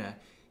beginner,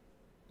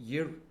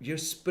 you're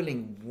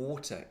spilling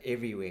water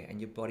everywhere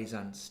and your body's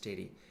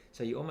unsteady.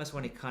 So you almost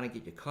want to kind of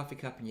get your coffee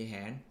cup in your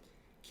hand,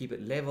 keep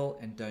it level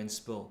and don't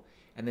spill.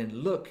 And then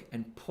look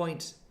and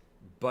point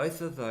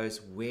both of those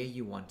where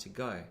you want to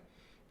go.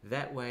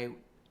 That way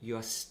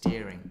you're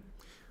steering.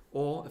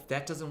 Or if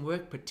that doesn't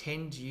work,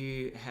 pretend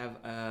you have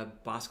a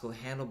bicycle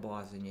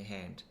handlebars in your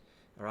hand.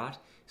 All right?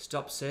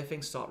 Stop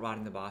surfing, start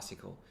riding the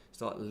bicycle.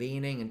 Start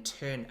leaning and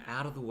turn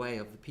out of the way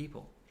of the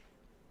people.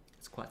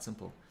 It's quite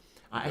simple.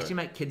 I actually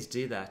make kids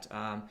do that.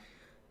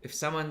 If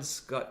someone's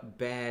got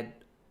bad,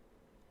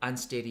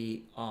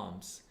 unsteady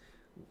arms,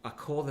 I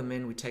call them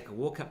in, we take a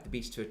walk up the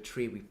beach to a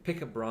tree, we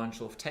pick a branch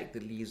off, take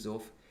the leaves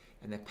off,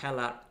 and they paddle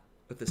out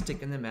with the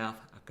stick in their mouth,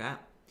 okay?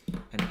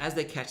 And as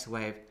they catch the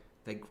wave,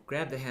 they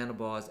grab the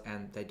handlebars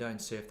and they don't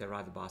surf, they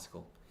ride the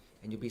bicycle.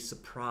 And you'll be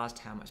surprised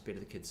how much better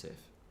the kids surf.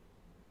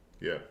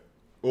 Yeah.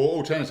 Or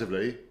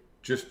alternatively,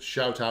 just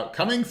shout out,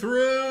 coming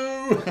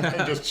through!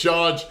 And just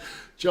charge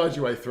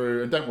your way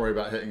through, and don't worry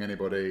about hitting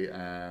anybody,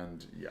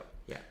 and yeah.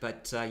 Yeah,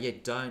 but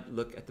don't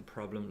look at the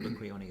problem, look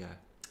where you want to go.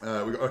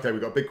 We've got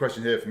a big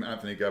question here from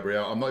Anthony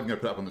Gabriel. I'm not even going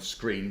to put it up on the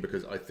screen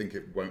because I think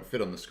it won't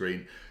fit on the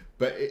screen.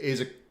 But it is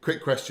a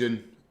quick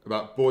question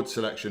about board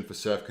selection for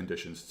surf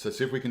conditions. So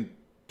see if we can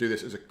do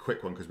this as a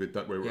quick one because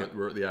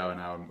we're at the hour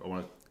now and I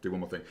want to do one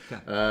more thing.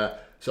 Okay.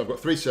 So I've got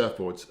 3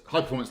 surfboards.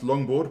 High performance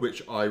longboard,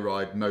 which I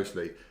ride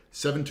mostly.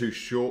 7.2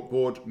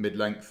 shortboard,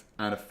 mid-length,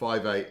 and a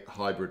 5.8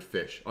 hybrid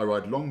fish. I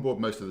ride longboard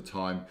most of the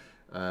time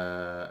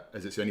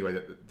as it's the only way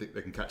that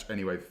they can catch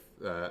any wave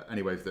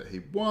that he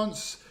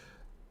wants,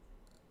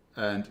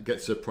 and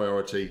gets a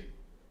priority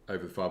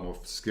over the far more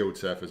skilled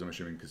surfers, I'm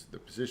assuming, because the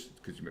position,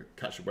 because you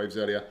catch the waves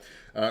earlier.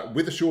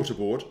 With a shorter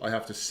board, I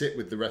have to sit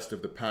with the rest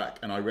of the pack,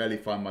 and I rarely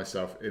find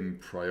myself in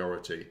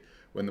priority.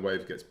 When the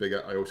wave gets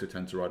bigger, I also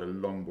tend to ride a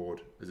longboard,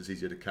 as it's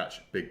easier to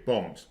catch big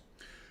bombs.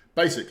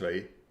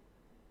 Basically,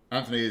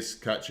 Anthony is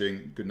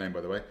catching, good name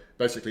by the way,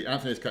 basically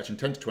Anthony is catching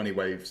 10 to 20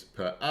 waves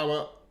per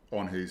hour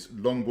on his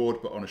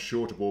longboard, but on a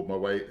shorter board,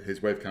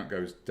 his wave count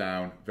goes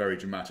down very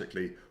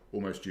dramatically,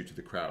 almost due to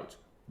the crowds.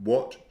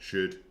 What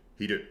should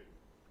he do?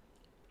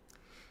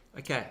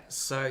 Okay,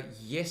 so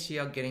yes,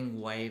 you are getting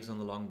waves on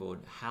the longboard.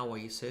 How are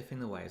you surfing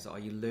the waves? Are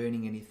you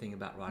learning anything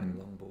about riding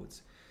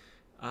longboards?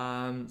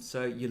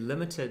 So you're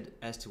limited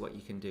as to what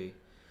you can do.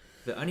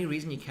 The only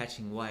reason you're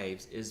catching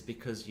waves is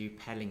because you're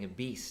paddling a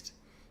beast,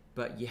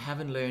 but you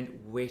haven't learned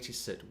where to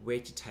sit, where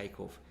to take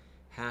off,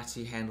 how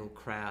to handle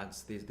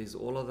crowds. There's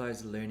all of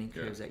those learning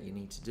curves that you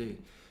need to do.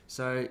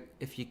 So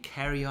if you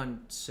carry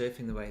on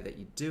surfing the way that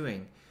you're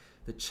doing,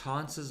 the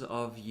chances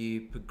of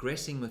you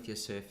progressing with your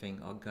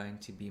surfing are going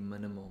to be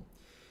minimal.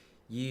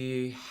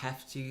 You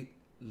have to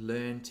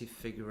learn to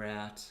figure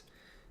out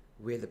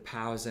where the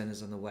power zone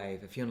is on the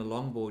wave. If you're on a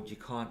longboard,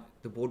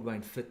 the board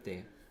won't fit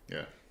there.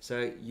 Yeah.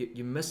 So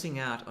you're missing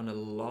out on a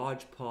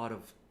large part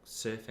of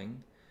surfing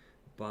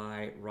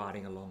by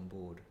riding a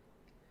longboard.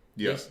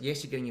 Yeah.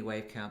 Yes, you're getting your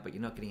wave count, but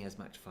you're not getting as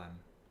much fun.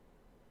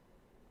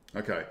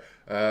 Okay.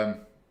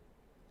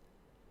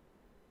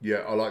 Yeah,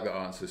 I like that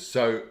answer.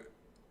 So,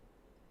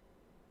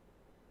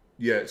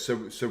 yeah, so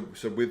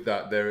with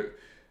that,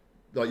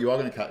 you are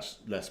going to catch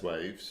less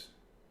waves.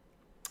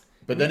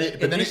 But then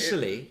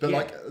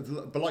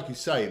like you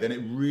say, then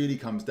it really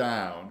comes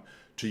down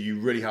to you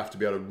really have to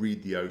be able to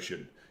read the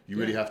ocean. You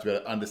really have to be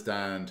able to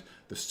understand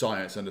the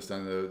science,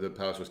 understand the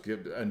power source,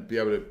 and be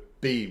able to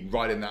be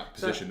right in that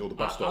position or the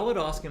bus stop. I would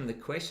ask him the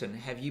question: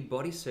 have you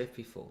body surfed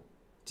before?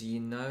 Do you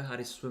know how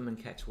to swim and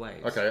catch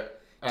waves? Okay,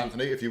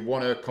 Anthony, if you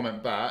want to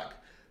comment back.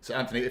 So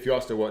Anthony, if you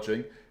are still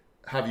watching,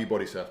 have you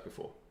body surfed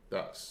before?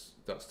 That's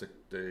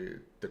the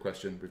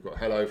question. We've got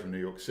hello from New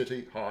York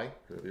City. Hi,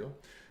 whoever you are.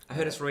 I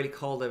heard it's really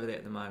cold over there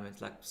at the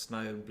moment, like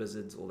snow,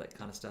 blizzards, all that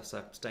kind of stuff.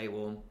 So stay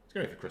warm. It's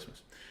going to be for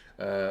Christmas.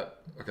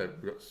 Okay,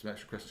 we've got some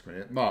extra questions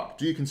coming in. Mark,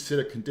 do you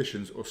consider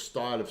conditions or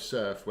style of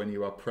surf when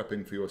you are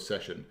prepping for your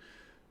session?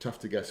 Tough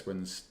to guess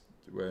when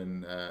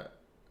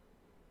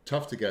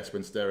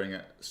staring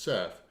at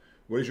surf.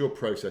 What is your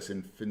process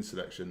in fin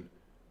selection?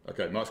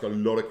 Okay, Mark's got a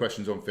lot of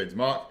questions on fins.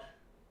 Mark,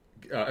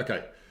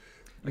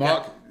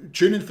 Mark,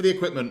 tune in for the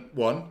equipment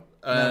one.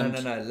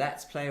 And... No.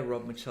 Let's play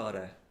Rob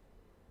Machado.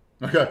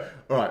 Okay,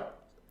 all right.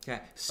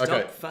 Okay,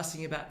 stop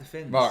fussing about the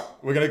fins.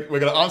 Mark, we're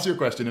gonna answer your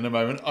question in a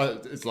moment.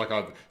 It's like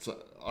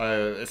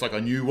I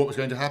knew what was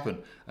going to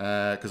happen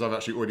because I've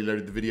actually already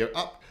loaded the video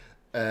up.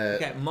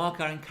 Okay,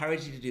 Mark, I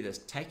encourage you to do this.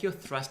 Take your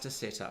thruster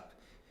setup,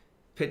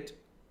 put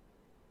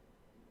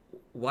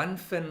one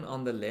fin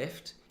on the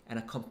left and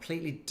a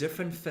completely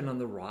different fin on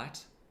the right.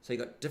 So you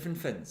got different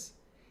fins,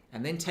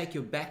 and then take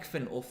your back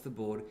fin off the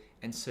board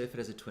and surf it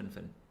as a twin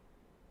fin.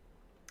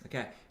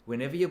 Okay,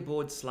 whenever your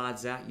board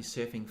slides out, you're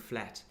surfing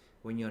flat.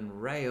 When you're on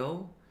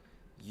rail,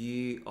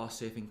 you are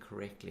surfing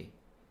correctly.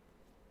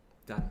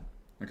 Done.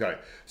 Okay,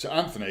 so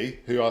Anthony,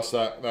 who asked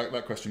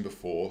that question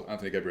before,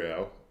 Anthony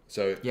Gabriel.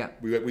 So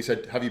we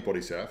said, have you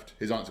body surfed?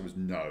 His answer was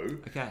no.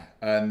 Okay.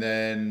 And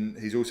then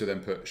he's also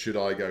then put, should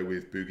I go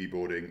with boogie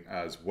boarding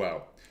as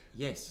well?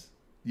 Yes.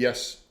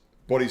 Yes.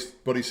 Body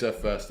surf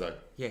first though.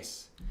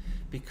 Yes.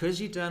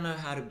 Because you don't know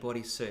how to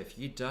body surf,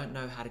 you don't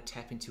know how to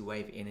tap into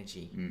wave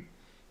energy.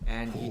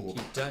 And you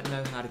don't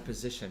know how to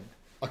position.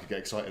 I could get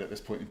excited at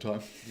this point in time.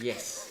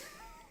 Yes.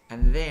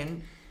 And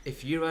then,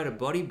 if you rode a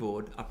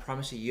bodyboard, I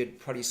promise you'd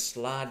probably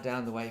slide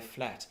down the wave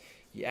flat.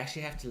 You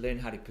actually have to learn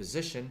how to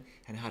position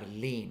and how to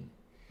lean.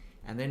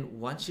 And then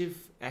once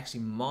you've actually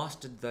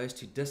mastered those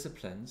two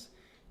disciplines,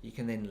 you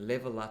can then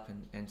level up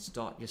and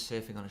start your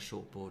surfing on a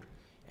short board.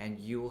 And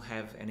you'll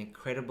have an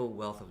incredible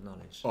wealth of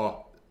knowledge.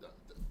 Oh,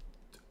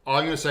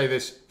 I'm going to say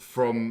this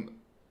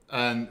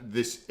and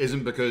this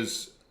isn't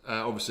because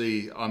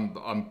obviously I'm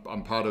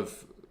part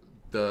of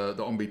the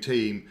OMBI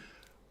team.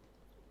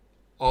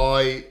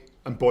 I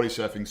am body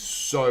surfing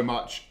so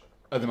much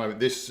at the moment.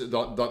 The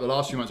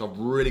last few months I've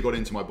really got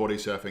into my body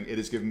surfing. It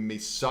has given me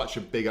such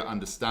a bigger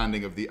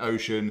understanding of the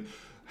ocean,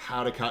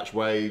 how to catch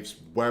waves,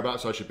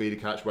 whereabouts I should be to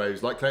catch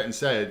waves. Like Clayton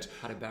said,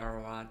 how to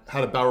barrel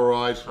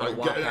ride.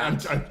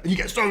 And you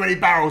get so many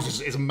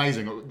barrels. It's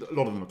amazing. A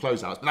lot of them are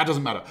closeouts, but that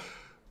doesn't matter.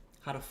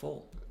 How to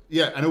fall.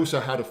 Yeah, and also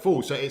how to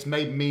fall. So it's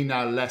made me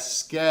now less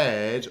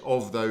scared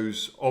of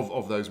those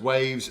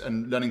waves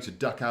and learning to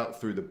duck out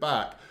through the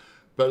back.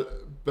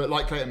 But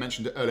like Clayton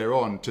mentioned earlier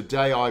on,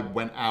 today I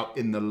went out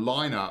in the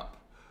lineup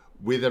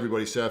with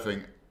everybody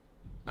surfing,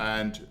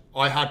 and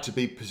I had to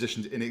be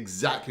positioned in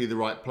exactly the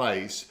right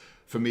place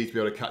for me to be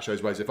able to catch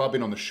those waves. If I'd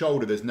been on the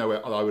shoulder, there's no way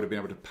I would have been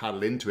able to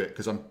paddle into it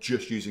because I'm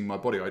just using my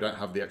body. I don't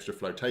have the extra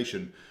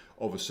flotation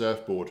of a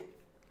surfboard.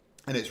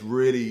 and it's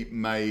really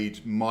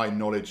made my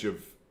knowledge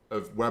of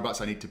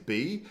whereabouts I need to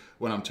be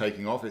when I'm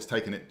taking off. It's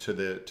taken it to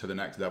the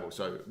next level.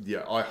 So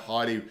yeah, I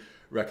highly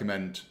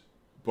recommend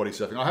body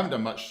surfing. I haven't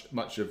done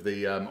much of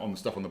the on the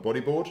stuff on the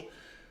bodyboard,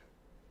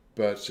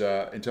 but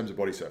in terms of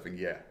body surfing,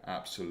 yeah,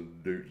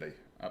 absolutely.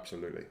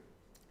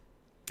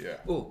 Yeah.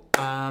 Oh,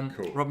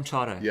 Cool. Robin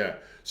Charter. Yeah.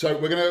 So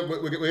we're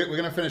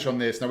gonna finish on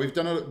this. Now we've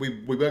done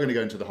we were going to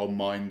go into the whole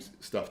mind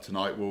stuff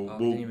tonight. We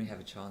didn't even have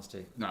a chance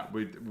to. No,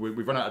 we've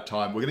run out of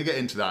time. We're going to get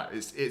into that.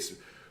 It's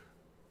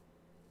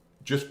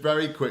just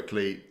very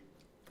quickly.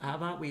 How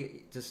about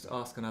we just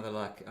ask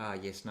another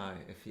yes no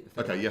if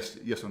Okay.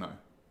 Yes or no.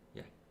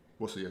 Yeah.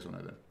 What's the yes or no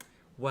then?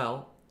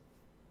 Well,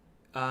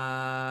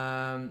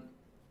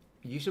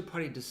 you should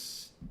probably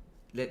just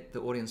let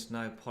the audience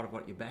know part of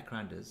what your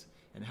background is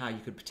and how you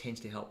could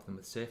potentially help them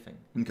with surfing.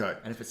 Okay.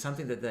 And if it's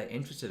something that they're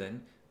interested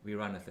in, we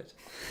run with it.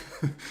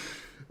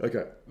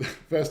 Okay.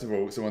 First of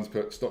all, someone's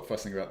put stop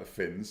fussing about the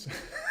fins.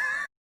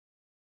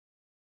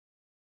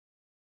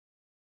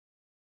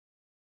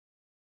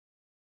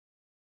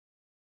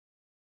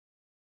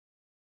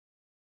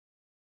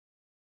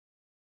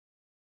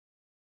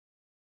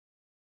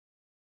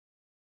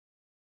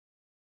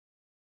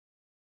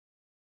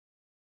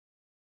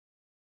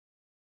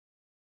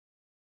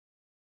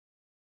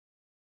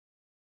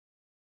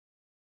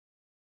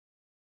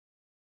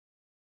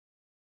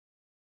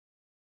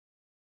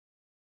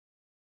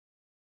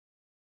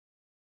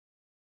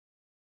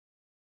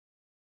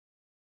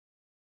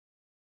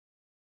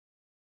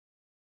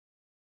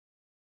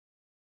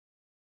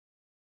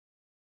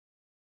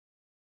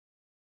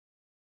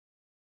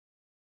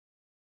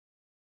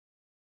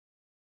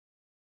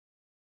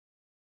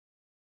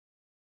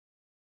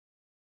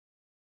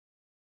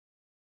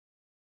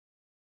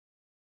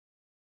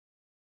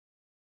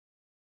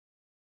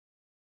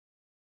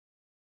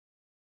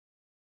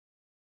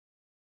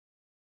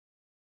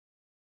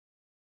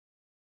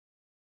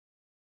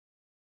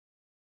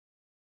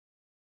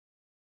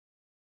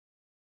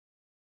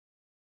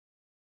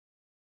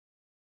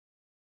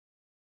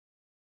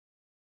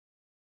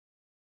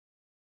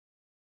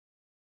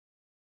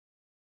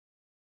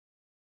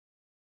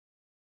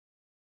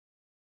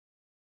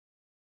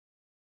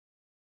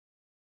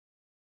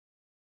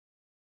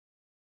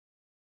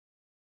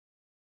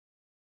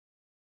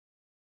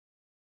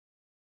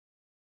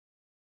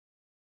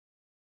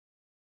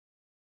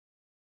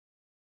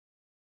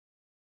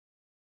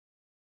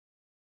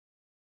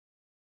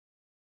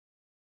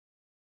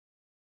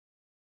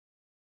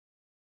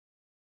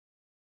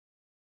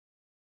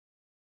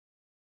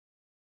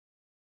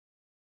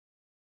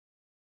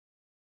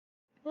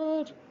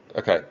 What?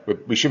 Okay,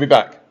 we should be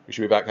back.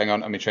 Hang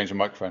on, let me change the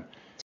microphone.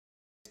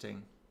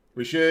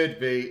 We should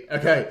be.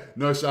 Okay,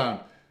 no sound.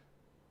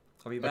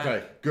 I'll be back.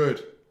 Okay,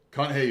 good.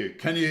 Can't hear you.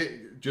 Can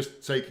you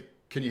just say,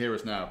 can you hear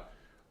us now?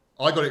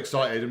 I got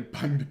excited and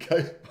banged a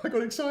cable. I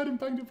got excited and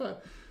banged a pad.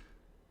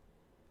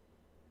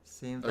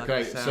 Seems like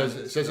Okay, the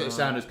says that the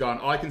sound is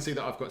gone. I can see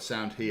that I've got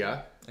sound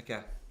here.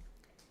 Okay.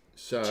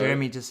 So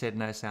Jeremy just said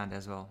no sound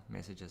as well.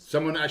 Messages.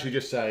 someone actually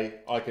just say,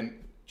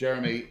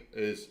 Jeremy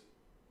is,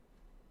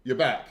 you're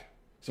back.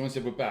 Someone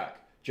said we're back.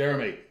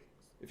 Jeremy,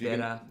 if you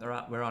Better. All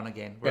right, we're on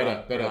again.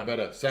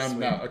 Better. Sound Sweet.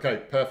 now.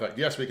 Okay, perfect.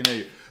 Yes, we can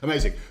hear you.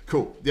 Amazing.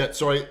 Cool. Yeah,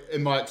 sorry.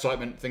 In my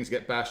excitement, things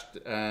get bashed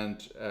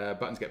and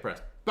buttons get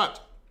pressed.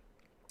 But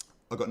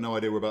I've got no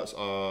idea whereabouts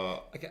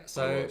are. Okay,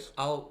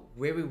 so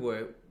where we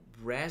were,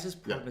 Raz's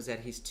problem is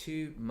that he's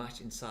too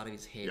much inside of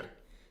his head. Yeah.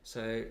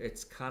 So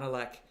it's kind of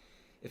like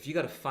if you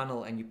got a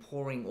funnel and you're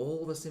pouring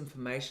all this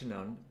information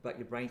on, but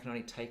your brain can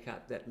only take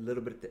out that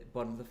little bit at the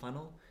bottom of the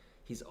funnel,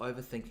 he's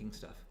overthinking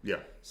stuff. Yeah.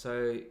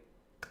 So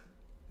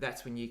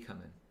that's when you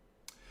come in.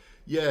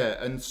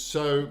 Yeah, and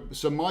so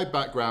my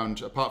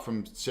background, apart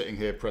from sitting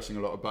here pressing a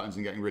lot of buttons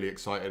and getting really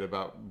excited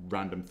about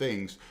random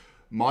things,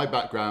 my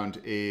background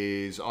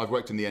is I've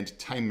worked in the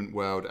entertainment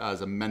world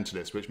as a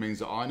mentalist, which means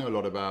that I know a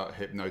lot about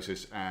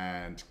hypnosis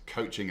and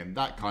coaching and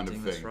that kind of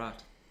thing. That's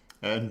right.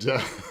 And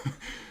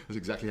that's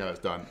exactly how it's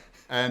done.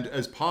 And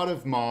as part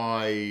of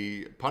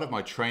my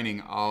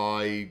training,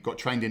 I got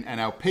trained in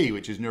NLP,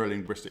 which is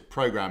neuro-linguistic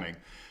programming.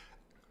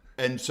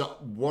 And so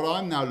what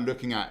I'm now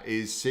looking at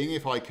is seeing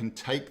if I can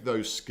take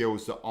those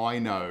skills that I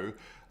know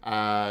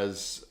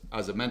as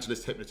a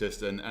mentalist,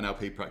 hypnotist, and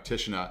NLP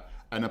practitioner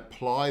and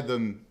apply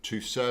them to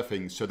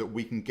surfing so that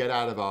we can get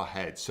out of our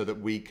heads, so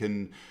that we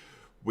can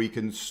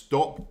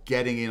stop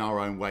getting in our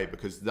own way,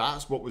 because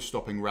that's what was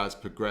stopping Raz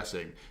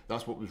progressing.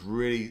 That's what was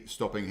really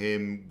stopping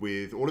him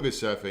with all of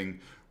his surfing,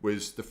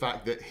 was the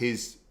fact that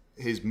his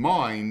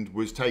mind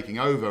was taking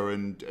over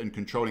and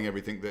controlling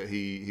everything that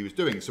he was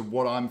doing. So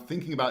what I'm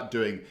thinking about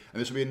doing,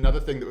 and this will be another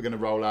thing that we're going to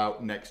roll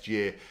out next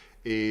year,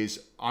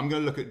 is I'm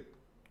going to look at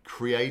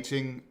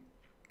creating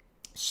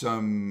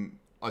some,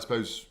 I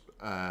suppose,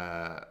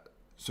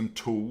 some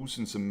tools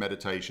and some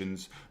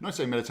meditations. I'm not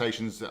saying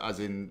meditations as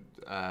in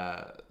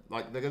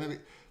like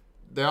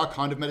they are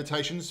kind of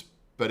meditations,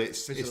 but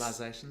it's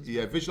Visualizations.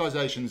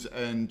 visualizations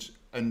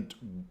and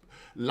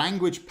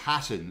language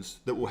patterns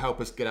that will help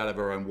us get out of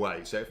our own way.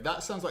 So if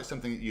that sounds like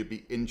something that you'd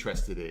be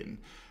interested in,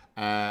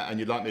 and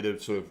you'd like me to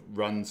sort of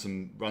run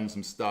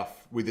some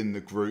stuff within the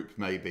group,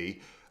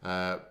 maybe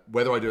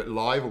whether I do it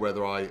live or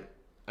whether I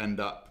end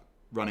up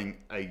running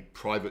a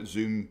private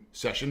Zoom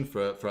session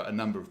for a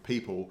number of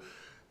people.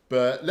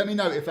 But let me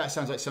know if that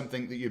sounds like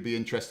something that you'd be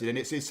interested in.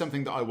 It's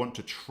something that I want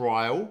to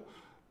trial,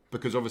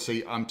 because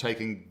obviously I'm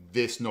taking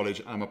this knowledge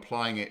and I'm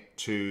applying it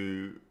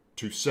to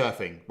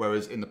surfing,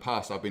 whereas in the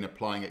past I've been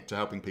applying it to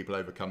helping people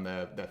overcome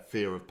their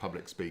fear of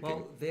public speaking.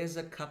 Well, there's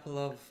a couple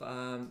of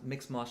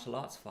mixed martial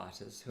arts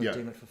fighters who are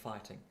doing it for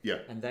fighting. Yeah.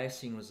 And they're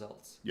seeing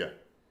results. Yeah.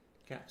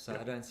 Okay. So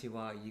I don't see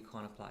why you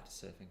can't apply it to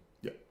surfing.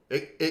 Yeah.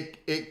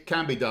 It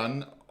can be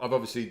done. I've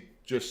obviously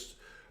just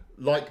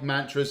like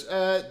mantras,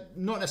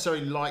 not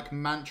necessarily like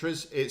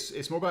mantras.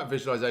 It's more about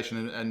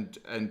visualization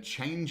and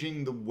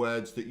changing the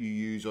words that you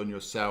use on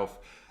yourself,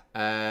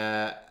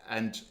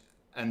 and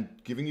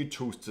giving you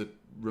tools to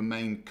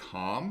remain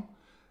calm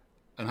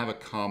and have a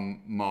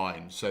calm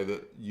mind, so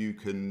that you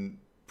can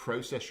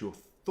process your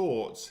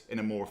thoughts in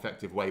a more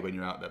effective way when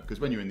you're out there. Because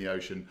when you're in the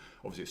ocean,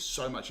 obviously there's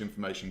so much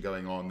information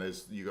going on.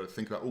 You've got to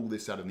think about all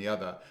this, that and the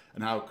other,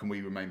 and how can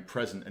we remain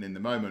present and in the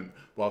moment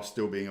while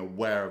still being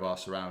aware of our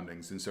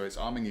surroundings. And so it's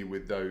arming you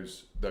with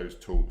those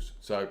tools.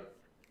 So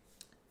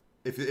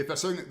if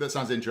that's something that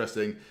sounds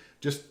interesting,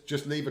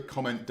 just leave a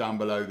comment down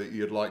below that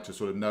you'd like to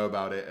sort of know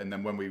about it. And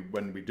then when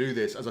we do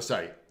this, as I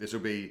say, this will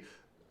be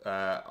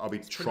I'll be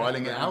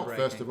trialing it out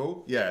first of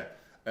all. Yeah.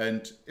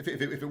 And if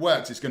it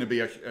works, it's going to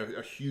be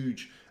a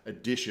huge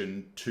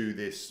addition to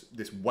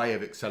this way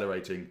of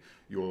accelerating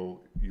your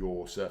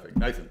surfing.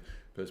 Nathan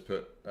has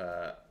put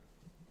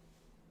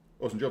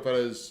awesome job,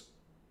 fellas.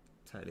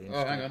 Totally.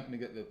 Oh, hang on, let me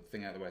get the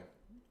thing out of the way.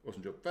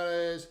 Awesome job,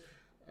 fellas.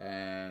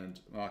 And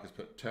Mark has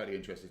put totally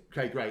interested.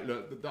 Okay, great.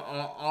 Look,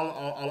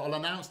 I'll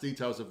announce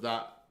details of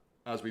that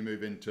as we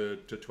move into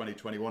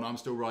 2021. I'm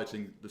still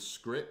writing the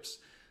scripts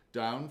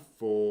down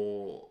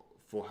for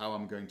how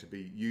I'm going to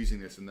be using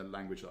this and the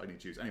language that I need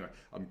to use. Anyway,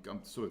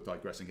 I'm sort of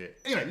digressing here.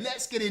 Anyway,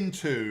 let's get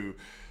into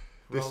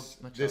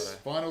this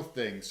final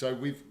thing. So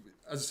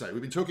as I say,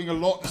 we've been talking a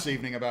lot this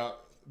evening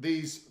about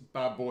these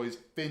bad boys,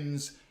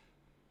 fins.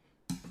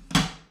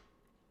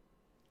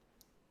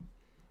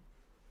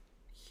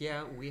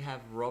 Here we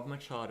have Rob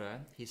Machado.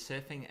 He's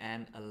surfing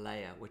an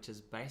Alea, which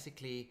is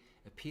basically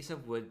a piece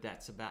of wood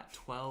that's about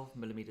 12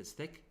 millimeters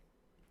thick,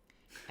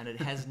 and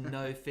it has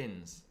no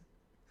fins.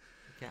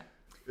 Okay.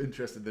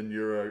 Interested in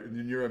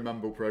the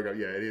Neuromumble program.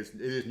 Yeah, it is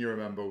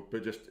Neuromumble,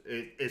 but just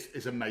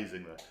it's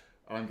amazing though.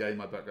 I'm getting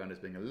my background as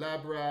being a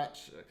lab rat.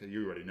 Okay,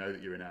 you already know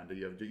that you're in ANDA.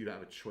 You don't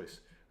have a choice.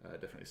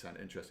 Definitely sound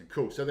interesting.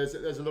 Cool. So there's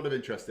a lot of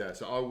interest there.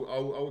 So I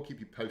will keep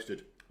you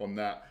posted on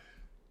that.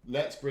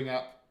 Let's bring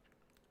up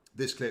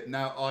this clip.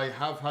 Now, I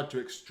have had to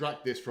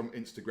extract this from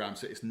Instagram,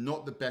 so it's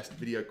not the best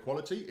video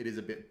quality. It is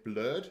a bit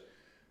blurred,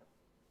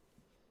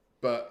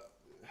 but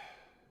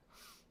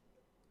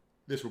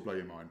this will blow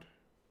your mind.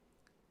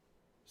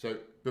 So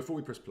before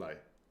we press play,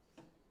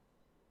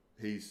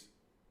 let me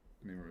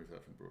remove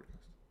that from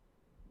broadcast.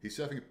 He's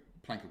surfing a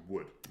plank of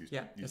wood.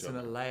 It's an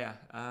Alea.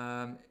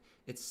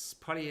 It's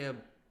probably a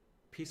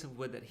piece of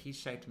wood that he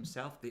shaped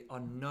himself. There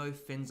are no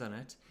fins on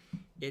it.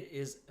 It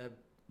is a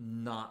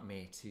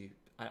nightmare to...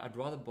 I'd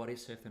rather body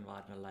surf than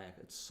ride an Alea.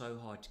 It's so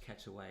hard to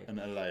catch a wave. An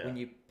Alea. When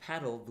you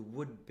paddle, the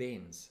wood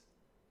bends.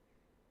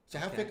 So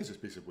how thick is this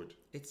piece of wood?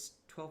 It's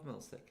 12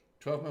 mils thick.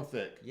 12 mil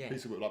thick? Yeah.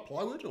 Piece of wood, like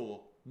plywood or?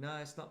 No,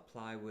 it's not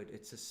plywood.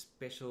 It's a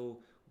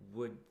special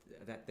wood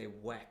that they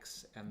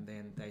wax and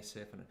then they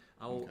surf on it.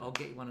 I'll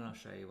get you one and I'll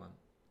show you one.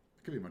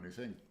 It could be my new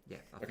thing. Yeah.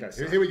 Okay.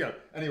 Here we go.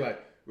 Anyway,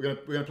 we're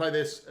gonna play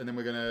this and then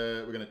we're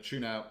gonna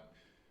tune out,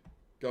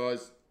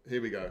 guys.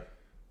 Here we go,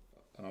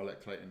 and I'll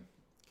let Clayton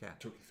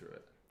talk you through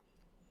it.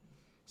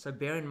 So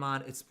bear in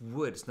mind, it's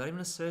wood. It's not even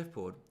a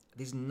surfboard.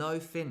 There's no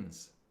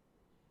fins.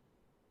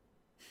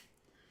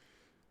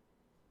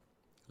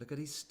 Look at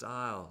his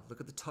style.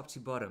 Look at the top to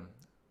bottom.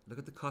 Look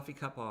at the coffee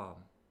cup arm.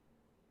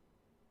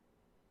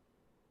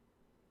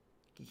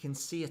 You can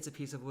see it's a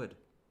piece of wood.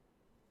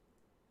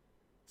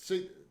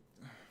 See,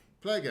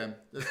 play again.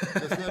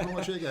 Let's never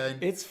watch it again.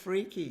 It's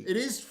freaky. It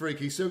is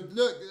freaky. So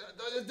look,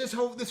 this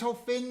whole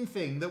fin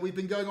thing that we've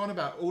been going on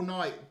about all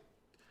night.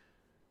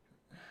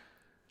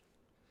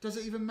 Does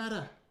it even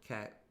matter?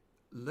 Okay,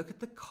 look at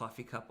the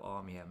coffee cup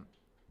arm here.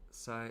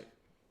 So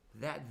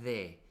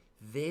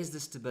there's the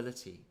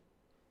stability.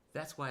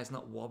 That's why it's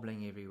not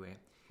wobbling everywhere.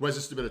 Where's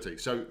the stability?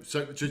 So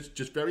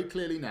just very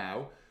clearly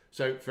now.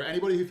 So for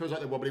anybody who feels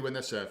like they're wobbly when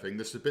they're surfing,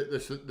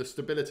 the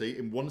stability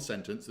in one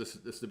sentence,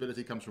 the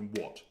stability comes from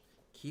what?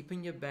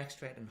 Keeping your back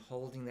straight and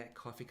holding that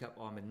coffee cup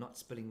arm and not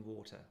spilling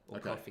water or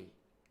coffee.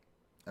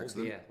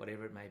 Excellent. Or beer,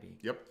 whatever it may be.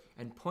 Yep.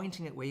 And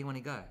pointing it where you want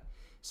to go.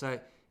 So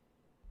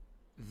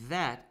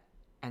that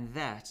and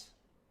that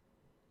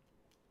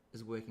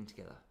is working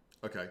together.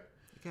 Okay.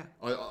 Okay.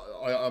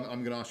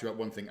 I'm going to ask you about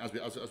one thing as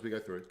we go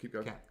through it. Keep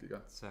going. Okay. Keep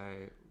going. So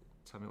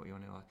tell me what you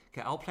want to ask.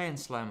 Okay, I'll play in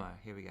slow-mo.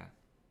 Here we go.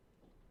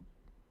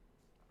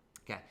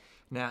 Okay.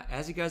 Now,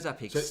 as he goes up,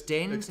 he So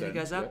extends and he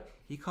goes up. yeah.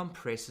 He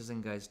compresses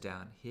and goes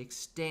down. He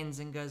extends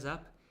and goes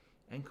up,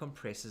 and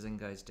compresses and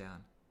goes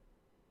down.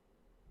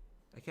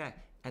 Okay,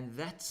 and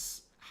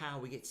that's how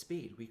we get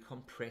speed. We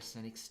compress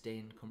and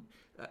extend.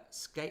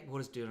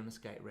 Skateboarders do it on a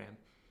skate ramp.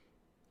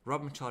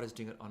 Rob Machado is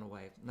doing it on a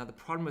wave. Now, the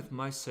problem with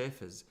most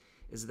surfers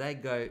is they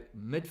go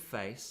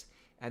mid-face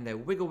and they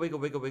wiggle, wiggle,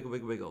 wiggle, wiggle,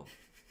 wiggle, wiggle.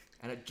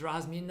 And it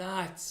drives me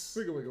nuts.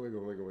 Wiggle, wiggle,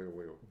 wiggle, wiggle, wiggle,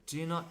 wiggle.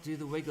 Do not do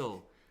the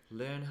wiggle.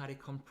 Learn how to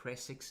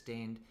compress,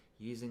 extend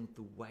using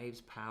the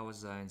wave's power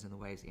zones and the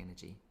wave's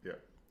energy. Yeah.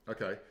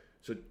 Okay.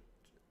 So,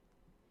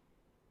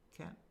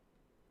 Okay.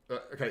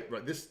 okay,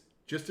 right.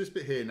 Just this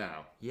bit here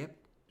now. Yep.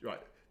 Right.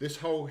 This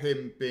whole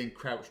him being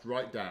crouched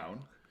right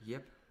down.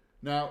 Yep.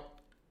 Now,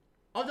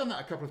 I've done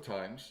that a couple of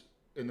times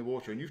in the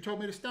water, and you've told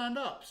me to stand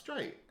up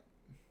straight.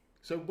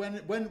 So when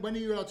are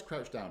you allowed to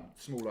crouch down,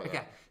 small like Okay.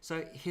 that?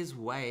 So his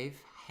wave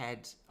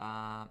had.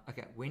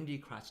 Okay. When do you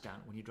crouch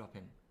down? When you drop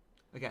in.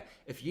 Okay.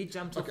 If you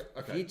jumped off, Okay.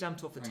 if you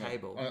jumped off the Hang on.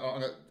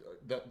 table,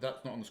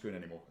 That's not on the screen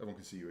anymore. Everyone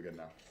can see you again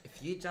now.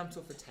 if you jumped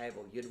off the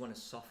table, you'd want to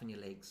soften your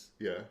legs.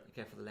 Yeah.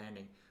 Okay, for the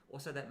landing.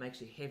 Also, that makes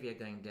you heavier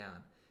going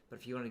down. But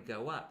if you want to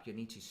go up, you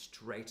need to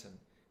straighten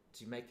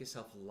to make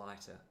yourself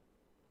lighter.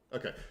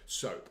 Okay.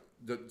 So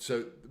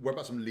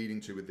whereabouts I'm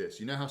leading to with this?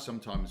 You know how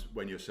sometimes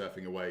when you're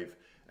surfing a wave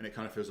and it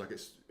kind of feels like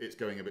it's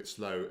going a bit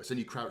slow, so then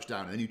you crouch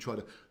down and then you try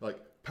to like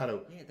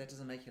paddle Yeah, that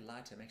doesn't make you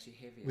lighter. It makes you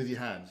heavier. with your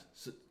hands.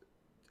 So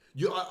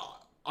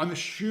I'm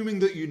assuming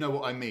that you know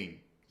what I mean.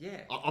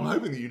 Yeah. I'm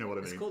hoping that you know what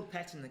I mean. It's called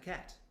patting the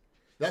cat.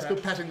 That's So-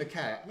 called patting the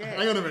cat. Yeah.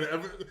 Hang on a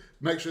minute.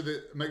 Make sure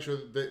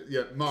that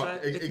yeah,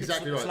 Mark, So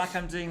exactly it's right. like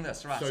I'm doing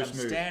this, right? So So I'm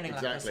smooth, standing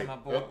like exactly. this on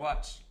my board. Yep.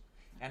 Watch.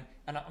 And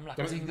I'm like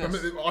doing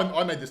this.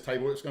 I made this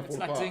table. It's going to It's fall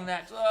like apart. doing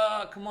that.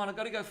 Oh, come on, I've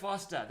got to go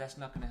faster. That's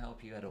not going to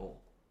help you at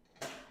all.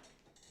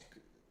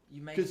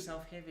 You make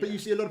yourself heavier. But you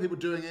see a lot of people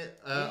doing it.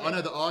 Yeah. I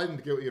know that I'm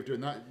guilty of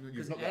doing that. You've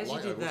Because not got as you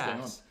light do over what's going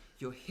on. that,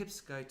 your hips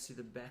go to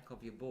the back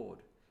of your board.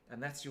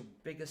 And that's your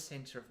biggest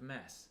center of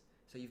mass.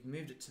 So you've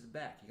moved it to the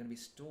back. You're going to be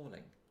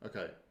stalling.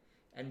 Okay.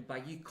 And by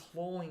you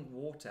clawing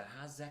water,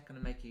 how's that going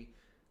to make you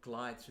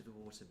glide through the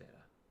water better?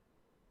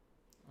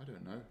 I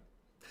don't know.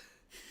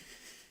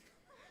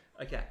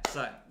 Okay,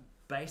 so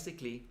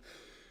basically...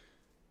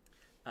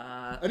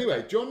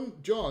 Anyway,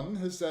 John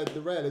has said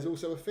the rail is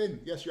also a fin.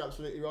 Yes, you're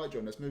absolutely right,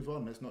 John. Let's move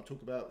on. Let's not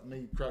talk about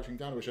me crouching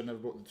down. I wish I'd never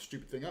brought the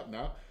stupid thing up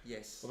now.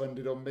 Yes. I've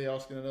ended on me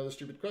asking another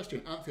stupid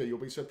question. Anthea, you'll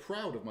be so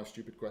proud of my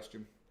stupid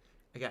question.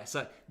 Okay,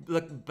 so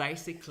look,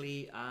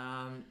 basically,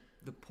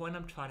 the point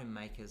I'm trying to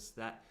make is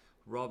that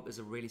Rob is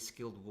a really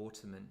skilled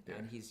waterman,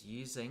 and he's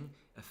using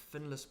a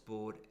finless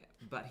board,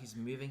 but he's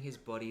moving his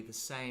body the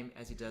same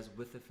as he does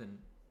with the fin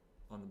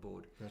on the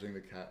board. Petting the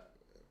cat,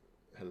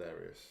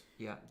 hilarious.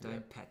 Yeah,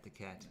 don't pat the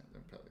cat. Yeah,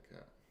 don't pet the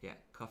cat. Yeah,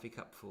 coffee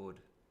cup forward.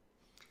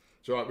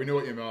 So right, we know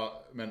what you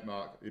meant,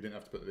 Mark. You didn't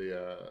have to put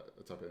the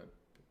top in it.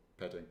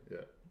 Petting, yeah.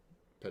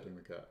 Petting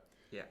the cat.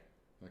 Yeah.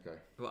 Okay.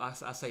 Well,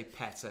 I say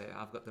pat, so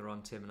I've got the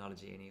wrong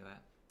terminology anyway.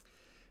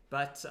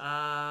 But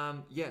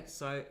yeah,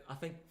 so I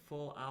think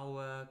for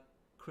our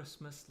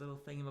Christmas little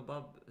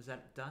thingamabob, is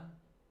that done?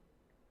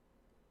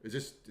 Is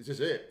this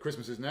it?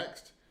 Christmas is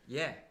next.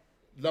 Yeah.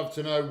 Love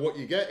to know what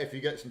you get. If you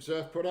get some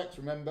surf products,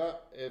 remember,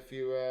 if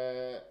you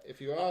are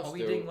Are we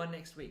still doing one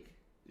next week?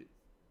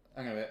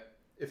 hang on a minute.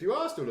 If you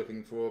are still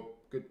looking for a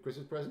good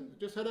Christmas present,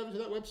 just head over to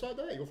that website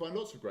there. You'll find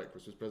lots of great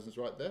Christmas presents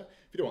right there.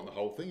 If you don't want the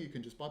whole thing, you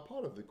can just buy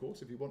part of the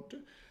course if you want to.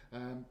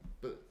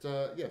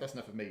 Yeah, that's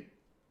enough of me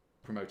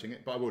promoting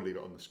it, but I will leave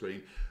it on the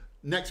screen.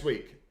 Next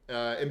week,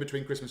 in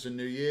between Christmas and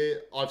New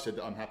Year, I've said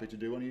that I'm happy to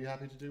do one. Are you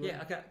happy to do one?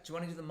 Yeah, okay. Do you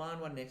want to do the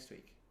mine one next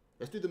week?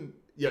 Let's do them.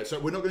 Yeah, so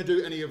we're not going to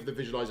do any of the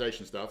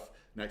visualization stuff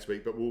next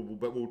week, but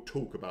we'll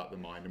talk about the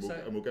mind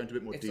and we'll go into a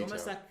bit more it's detail.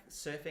 almost like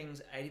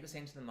surfing's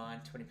 80% of the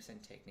mind,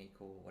 20% technique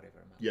or whatever.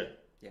 Yeah.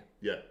 Yeah.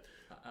 Yeah.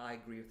 I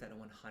agree with that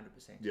 100%.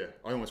 Yeah.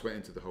 I almost went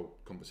into the whole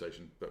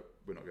conversation, but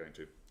we're not going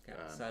to. Okay,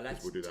 so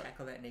let's we'll do that.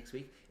 tackle that next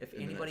week. If In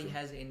the anybody next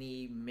one. has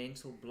any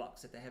mental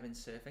blocks that they have in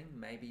surfing,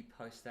 maybe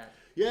post that.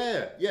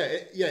 Yeah.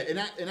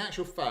 In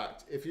actual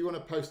fact, if you want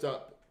to post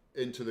up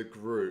into the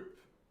group,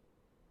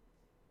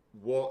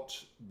 what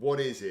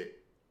is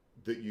it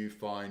that you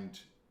find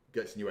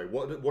gets in your way?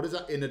 What does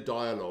that inner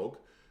dialogue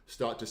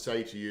start to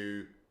say to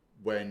you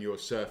when you're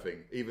surfing?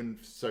 Even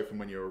so, from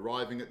when you're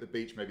arriving at the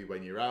beach, maybe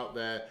when you're out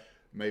there,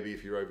 maybe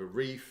if you're over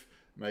reef,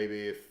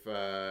 maybe if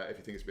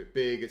you think it's a bit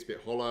big, it's a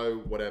bit hollow,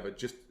 whatever.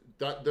 Just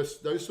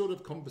those sort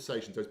of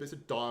conversations, those bits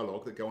of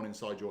dialogue that go on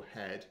inside your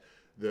head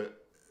that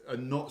are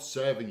not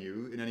serving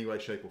you in any way,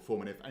 shape, or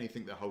form, and if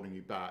anything, they're holding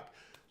you back.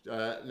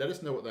 Let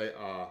us know what they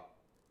are.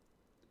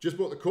 Just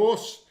bought the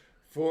course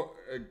for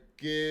a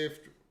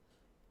gift.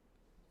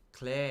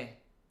 Claire.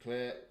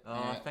 Claire.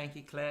 Thank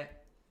you, Claire.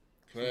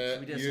 Claire, Should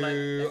we do let's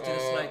do a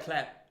slow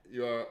clap.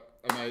 You are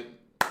amazing.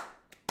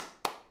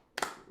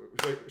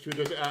 Should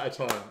we do it at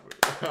a time?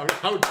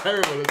 How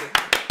terrible is it?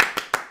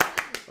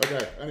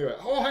 Okay, anyway.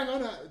 Oh, hang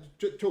on.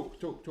 Talk.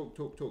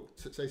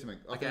 Say something.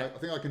 I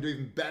think I can do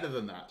even better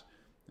than that.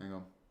 Hang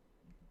on.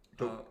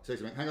 Talk. Say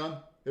something. Hang on.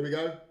 Here we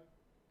go.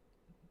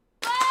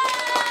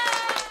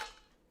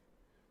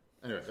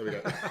 Anyway, there we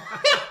go.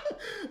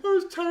 That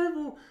was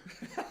terrible.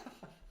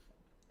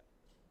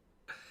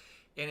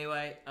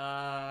 Anyway,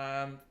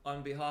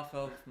 on behalf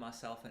of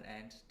myself and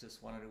Ant,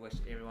 just wanted to wish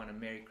everyone a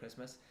Merry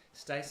Christmas.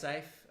 Stay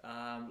safe.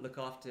 Look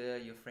after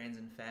your friends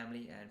and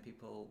family and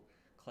people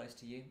close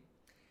to you.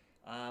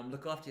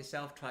 Look after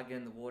yourself. Try get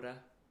in the water.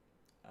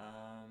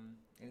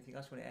 Anything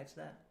else you want to add to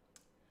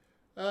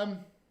that?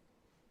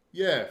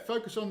 Yeah,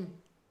 focus on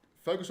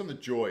the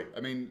joy. I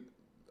mean,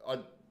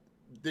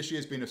 this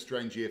year's been a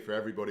strange year for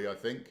everybody, I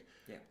think.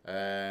 Yeah.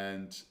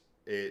 And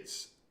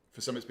for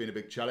some it's been a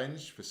big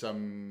challenge. For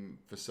some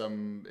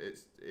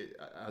it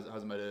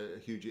hasn't made a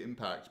huge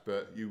impact.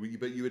 But you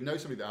would know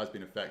somebody that has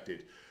been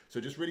affected. So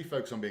just really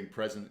focus on being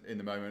present in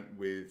the moment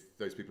with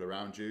those people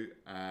around you,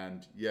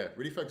 and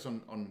really focus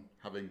on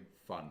having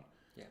fun.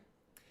 Yeah.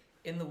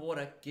 In the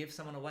water, give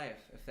someone a wave.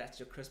 If that's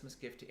your Christmas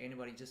gift to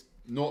anybody, just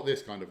not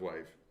this kind of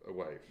wave. A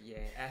wave. Yeah,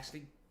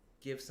 actually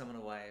give someone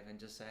a wave and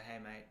just say, "Hey,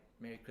 mate,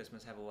 Merry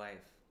Christmas. Have a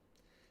wave."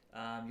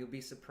 You'll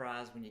be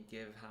surprised when you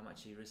give how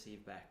much you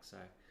receive back. So.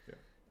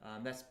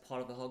 That's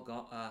part of the whole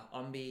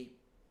Ombi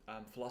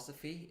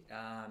philosophy.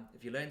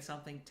 If you learn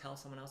something, tell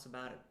someone else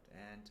about it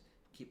and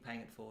keep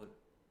paying it forward.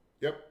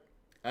 Yep.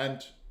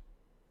 And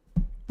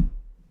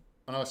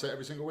I know I say it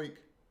every single week,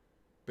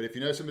 but if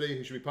you know somebody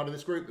who should be part of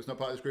this group that's not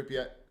part of this group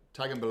yet,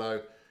 tag them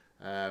below.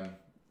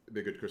 It'd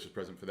be a good Christmas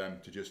present for them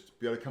to just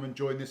be able to come and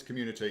join this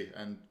community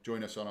and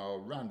join us on our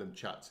random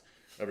chats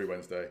every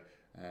Wednesday.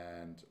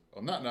 And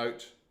on that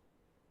note,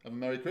 have a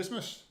Merry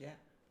Christmas. Yeah.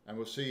 And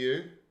we'll see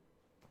you.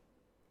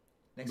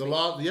 The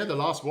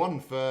last one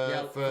for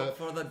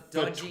the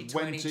dodgy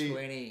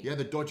 2020. Yeah,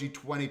 the dodgy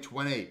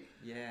 2020.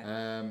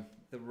 Yeah.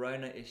 The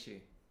Rona issue.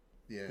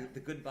 Yeah. The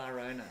goodbye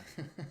Rona.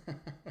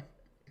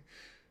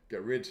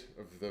 Get rid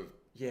of the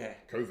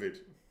COVID.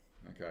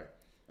 Okay.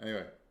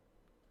 Anyway,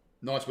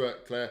 nice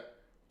work, Claire.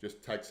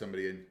 Just tag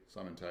somebody in,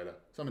 Simon Taylor.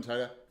 Simon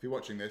Taylor, if you're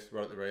watching this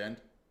right at the very end,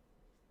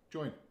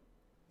 join.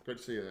 Great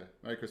to see you there.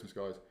 Merry Christmas,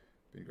 guys.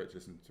 Been great to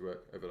listen to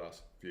work over the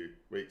last few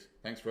weeks.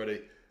 Thanks,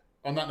 Freddie.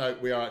 On that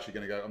note, we are actually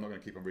going to go. I'm not going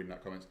to keep on reading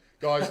that comments.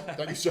 Guys,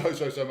 thank you so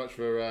much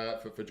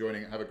for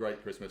joining. Have a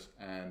great Christmas,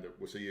 and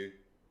we'll see you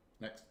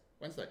next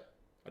Wednesday.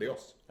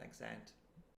 Adios. Thanks, Ant.